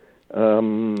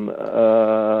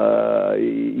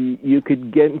 You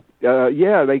could get,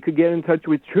 they could get in touch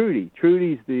with Trudy.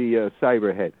 Trudy's the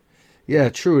cyber head. Yeah,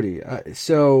 Trudy. But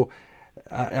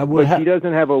she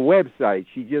doesn't have a website.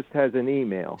 She just has an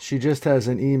email. She just has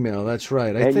an email. That's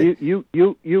right. I think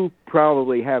you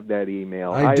probably have that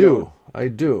email. I do.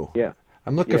 Yeah.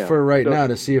 I'm looking for it right now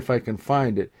to see if I can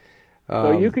find it.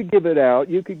 So you could give it out.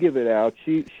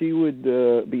 She would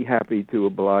be happy to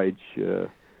oblige. And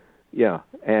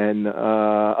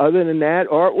other than that,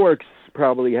 Artworks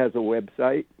probably has a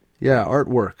website. Yeah,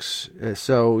 Artworks.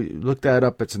 So look that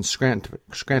up. It's in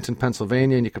Scranton,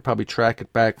 Pennsylvania, and you could probably track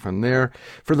it back from there.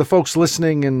 For the folks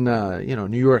listening in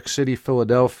New York City,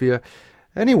 Philadelphia,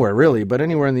 anywhere really, but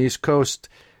anywhere on the East Coast,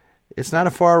 it's not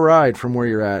a far ride from where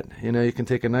you're at. You can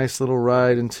take a nice little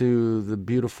ride into the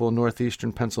beautiful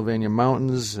Northeastern Pennsylvania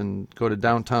mountains and go to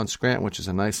downtown Scranton, which is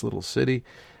a nice little city,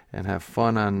 and have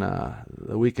fun on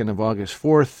the weekend of August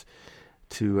 4th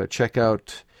to check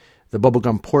out the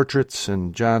Bubblegum Portraits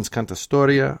and John's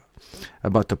Cantastoria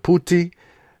about the Putti.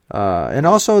 And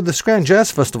also the Scranton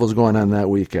Jazz Festival is going on that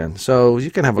weekend. So you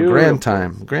can have a grand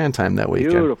time that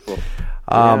weekend. Beautiful.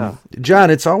 John,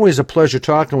 it's always a pleasure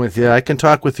talking with you. I can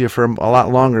talk with you for a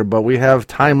lot longer, but we have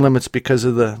time limits because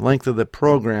of the length of the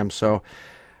program. So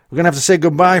we're going to have to say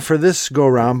goodbye for this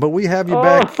go-round, but we have you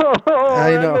back.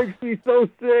 I know. That makes me so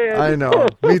sad. I know.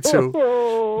 Me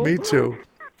too.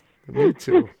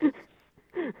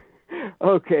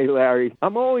 Okay, Larry.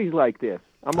 I'm always like this.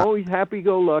 I'm always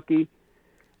happy-go-lucky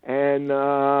and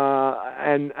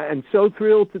so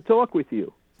thrilled to talk with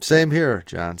you. Same here,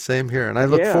 John. Same here. And I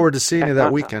look forward to seeing you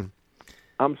that weekend.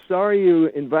 I'm sorry you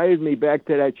invited me back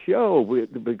to that show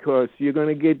because you're going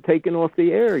to get taken off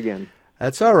the air again.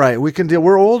 That's all right. We can deal.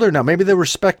 We're older now. Maybe they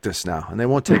respect us now, and they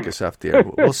won't take us off the air.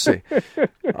 We'll see.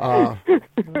 But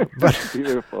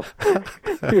beautiful,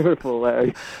 beautiful,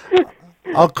 Larry.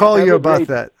 I'll call you about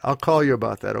that. I'll call you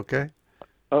about that. Okay.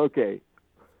 Okay.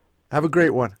 Have a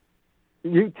great one.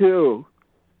 You too.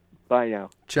 Bye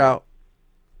now. Ciao.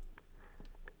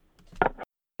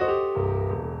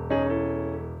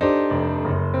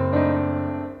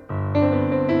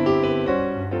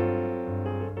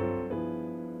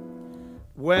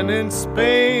 When in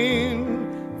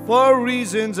Spain, for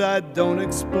reasons I don't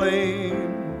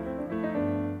explain,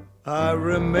 I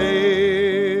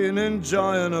remain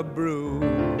enjoying a brew.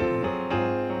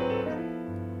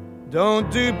 Don't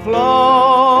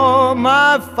deplore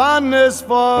my fondness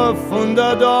for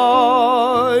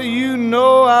Fundador. You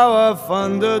know how a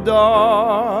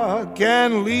Fundador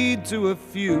can lead to a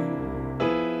few.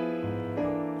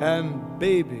 And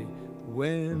baby,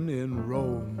 when in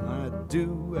Rome, I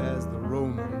do as the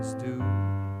Romans do.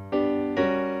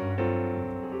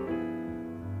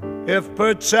 If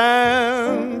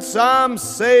perchance I'm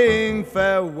saying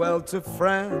farewell to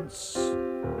France,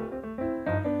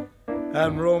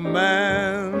 and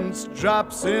romance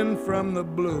drops in from the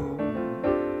blue,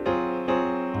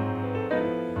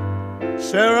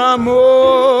 cher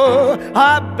amour,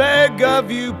 I beg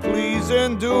of you, please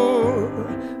endure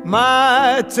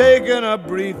my taking a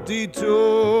brief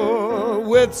detour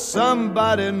with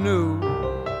somebody new.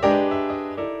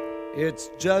 It's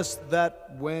just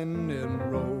that when in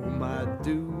Rome, I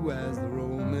do as the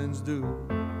Romans do.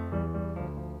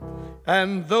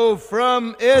 And though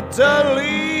from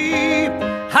Italy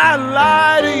I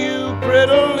lie to you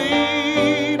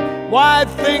prettily, why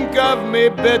think of me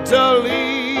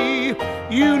bitterly?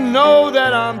 You know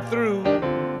that I'm through.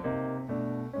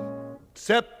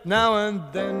 Except now and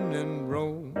then in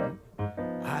Rome,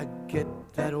 I get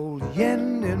that old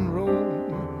yen in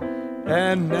Rome.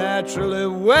 And naturally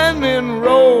when in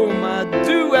Rome, I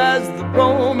do as the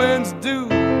Romans do.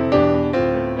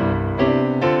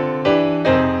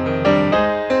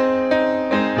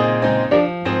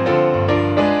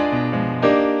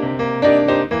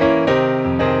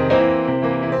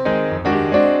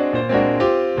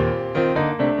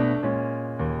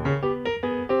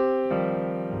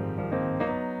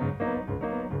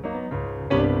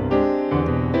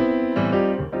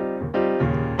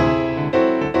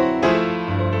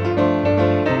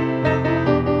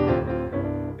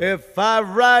 If I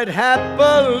ride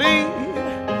happily,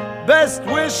 best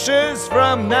wishes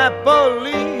from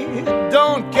Napoli.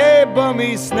 Don't cable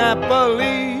me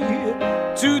snappily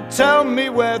to tell me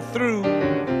we're through.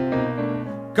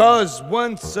 'Cause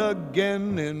once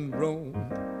again in Rome,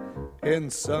 in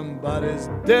somebody's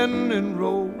den in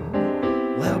Rome,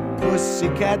 well,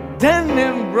 pussycat den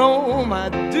in Rome, I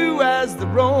do as the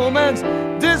Romans,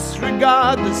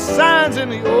 disregard the signs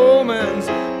and the omens.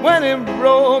 When in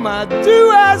Rome, I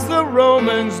do as the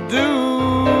Romans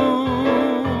do.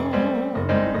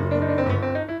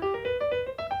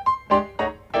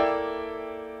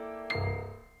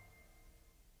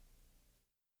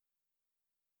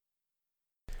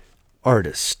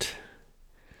 Artist.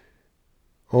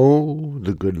 Oh,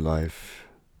 the good life.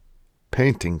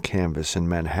 Painting canvas in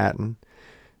Manhattan,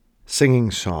 singing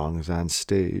songs on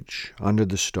stage under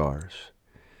the stars,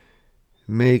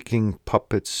 making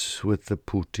puppets with the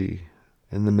putti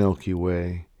in the Milky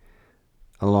Way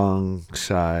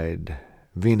alongside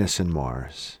Venus and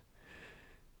Mars,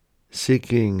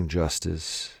 seeking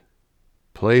justice,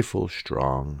 playful,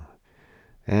 strong,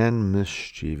 and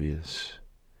mischievous.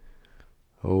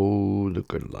 Oh, the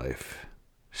good life,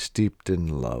 steeped in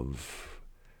love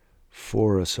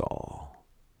for us all.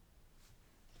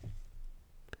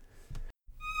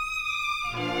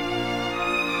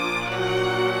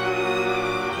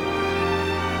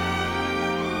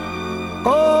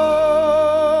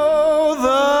 Oh,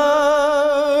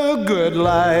 the good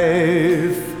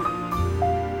life,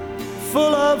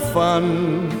 full of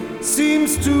fun,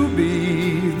 seems to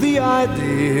be the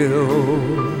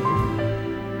ideal.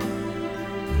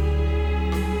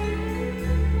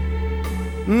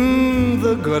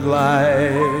 The good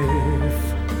life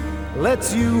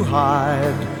lets you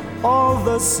hide all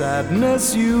the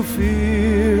sadness you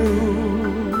feel.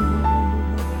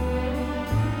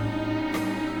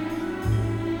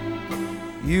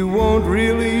 You won't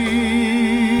really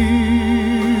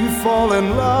fall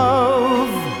in love,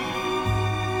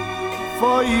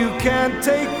 for you can't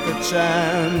take the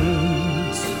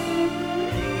chance.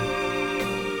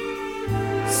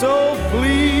 So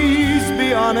please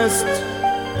be honest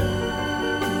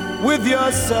with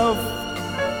yourself.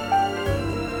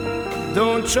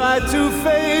 Don't try to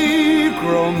fake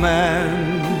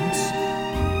romance.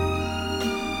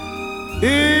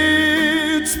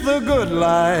 It's the good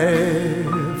life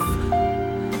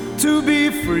to be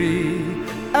free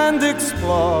and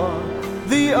explore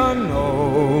the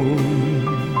unknown.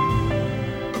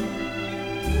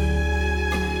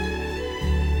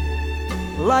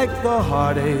 Like the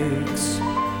heartaches,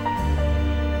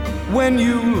 when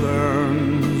you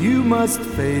learn you must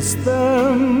face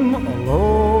them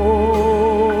alone.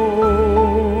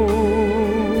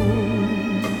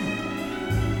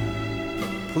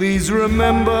 Please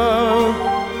remember,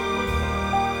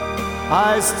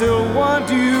 I still want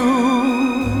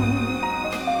you,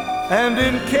 and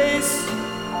in case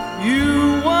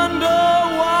you wonder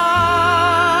why,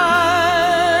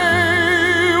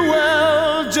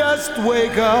 well, just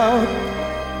wake up,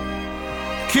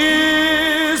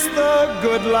 kiss the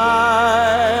good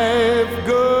life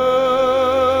goodbye.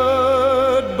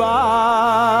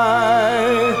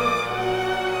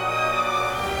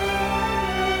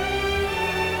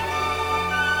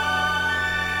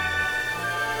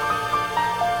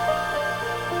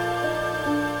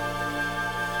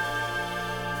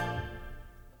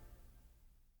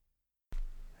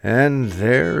 And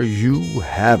there you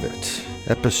have it,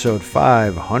 episode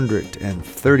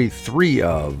 533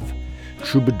 of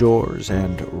Troubadours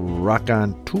and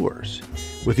Raconteurs,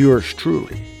 with yours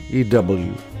truly,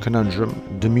 E.W.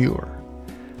 Conundrum Demure.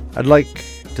 I'd like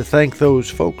to thank those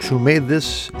folks who made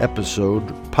this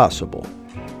episode possible.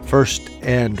 First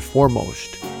and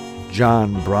foremost,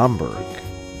 John Bromberg,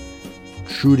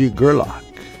 Trudy Gerlach,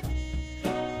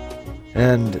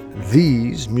 and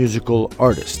these musical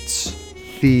artists: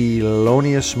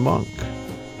 Thelonious Monk,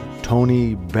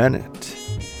 Tony Bennett,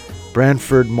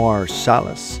 Branford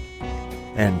Marsalis,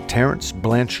 and Terence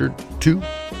Blanchard too.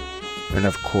 And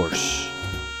of course,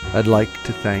 I'd like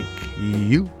to thank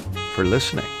you for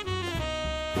listening.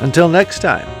 Until next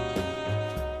time,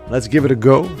 let's give it a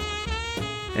go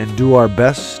and do our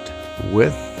best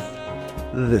with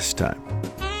this time.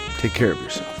 Take care of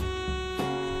yourself.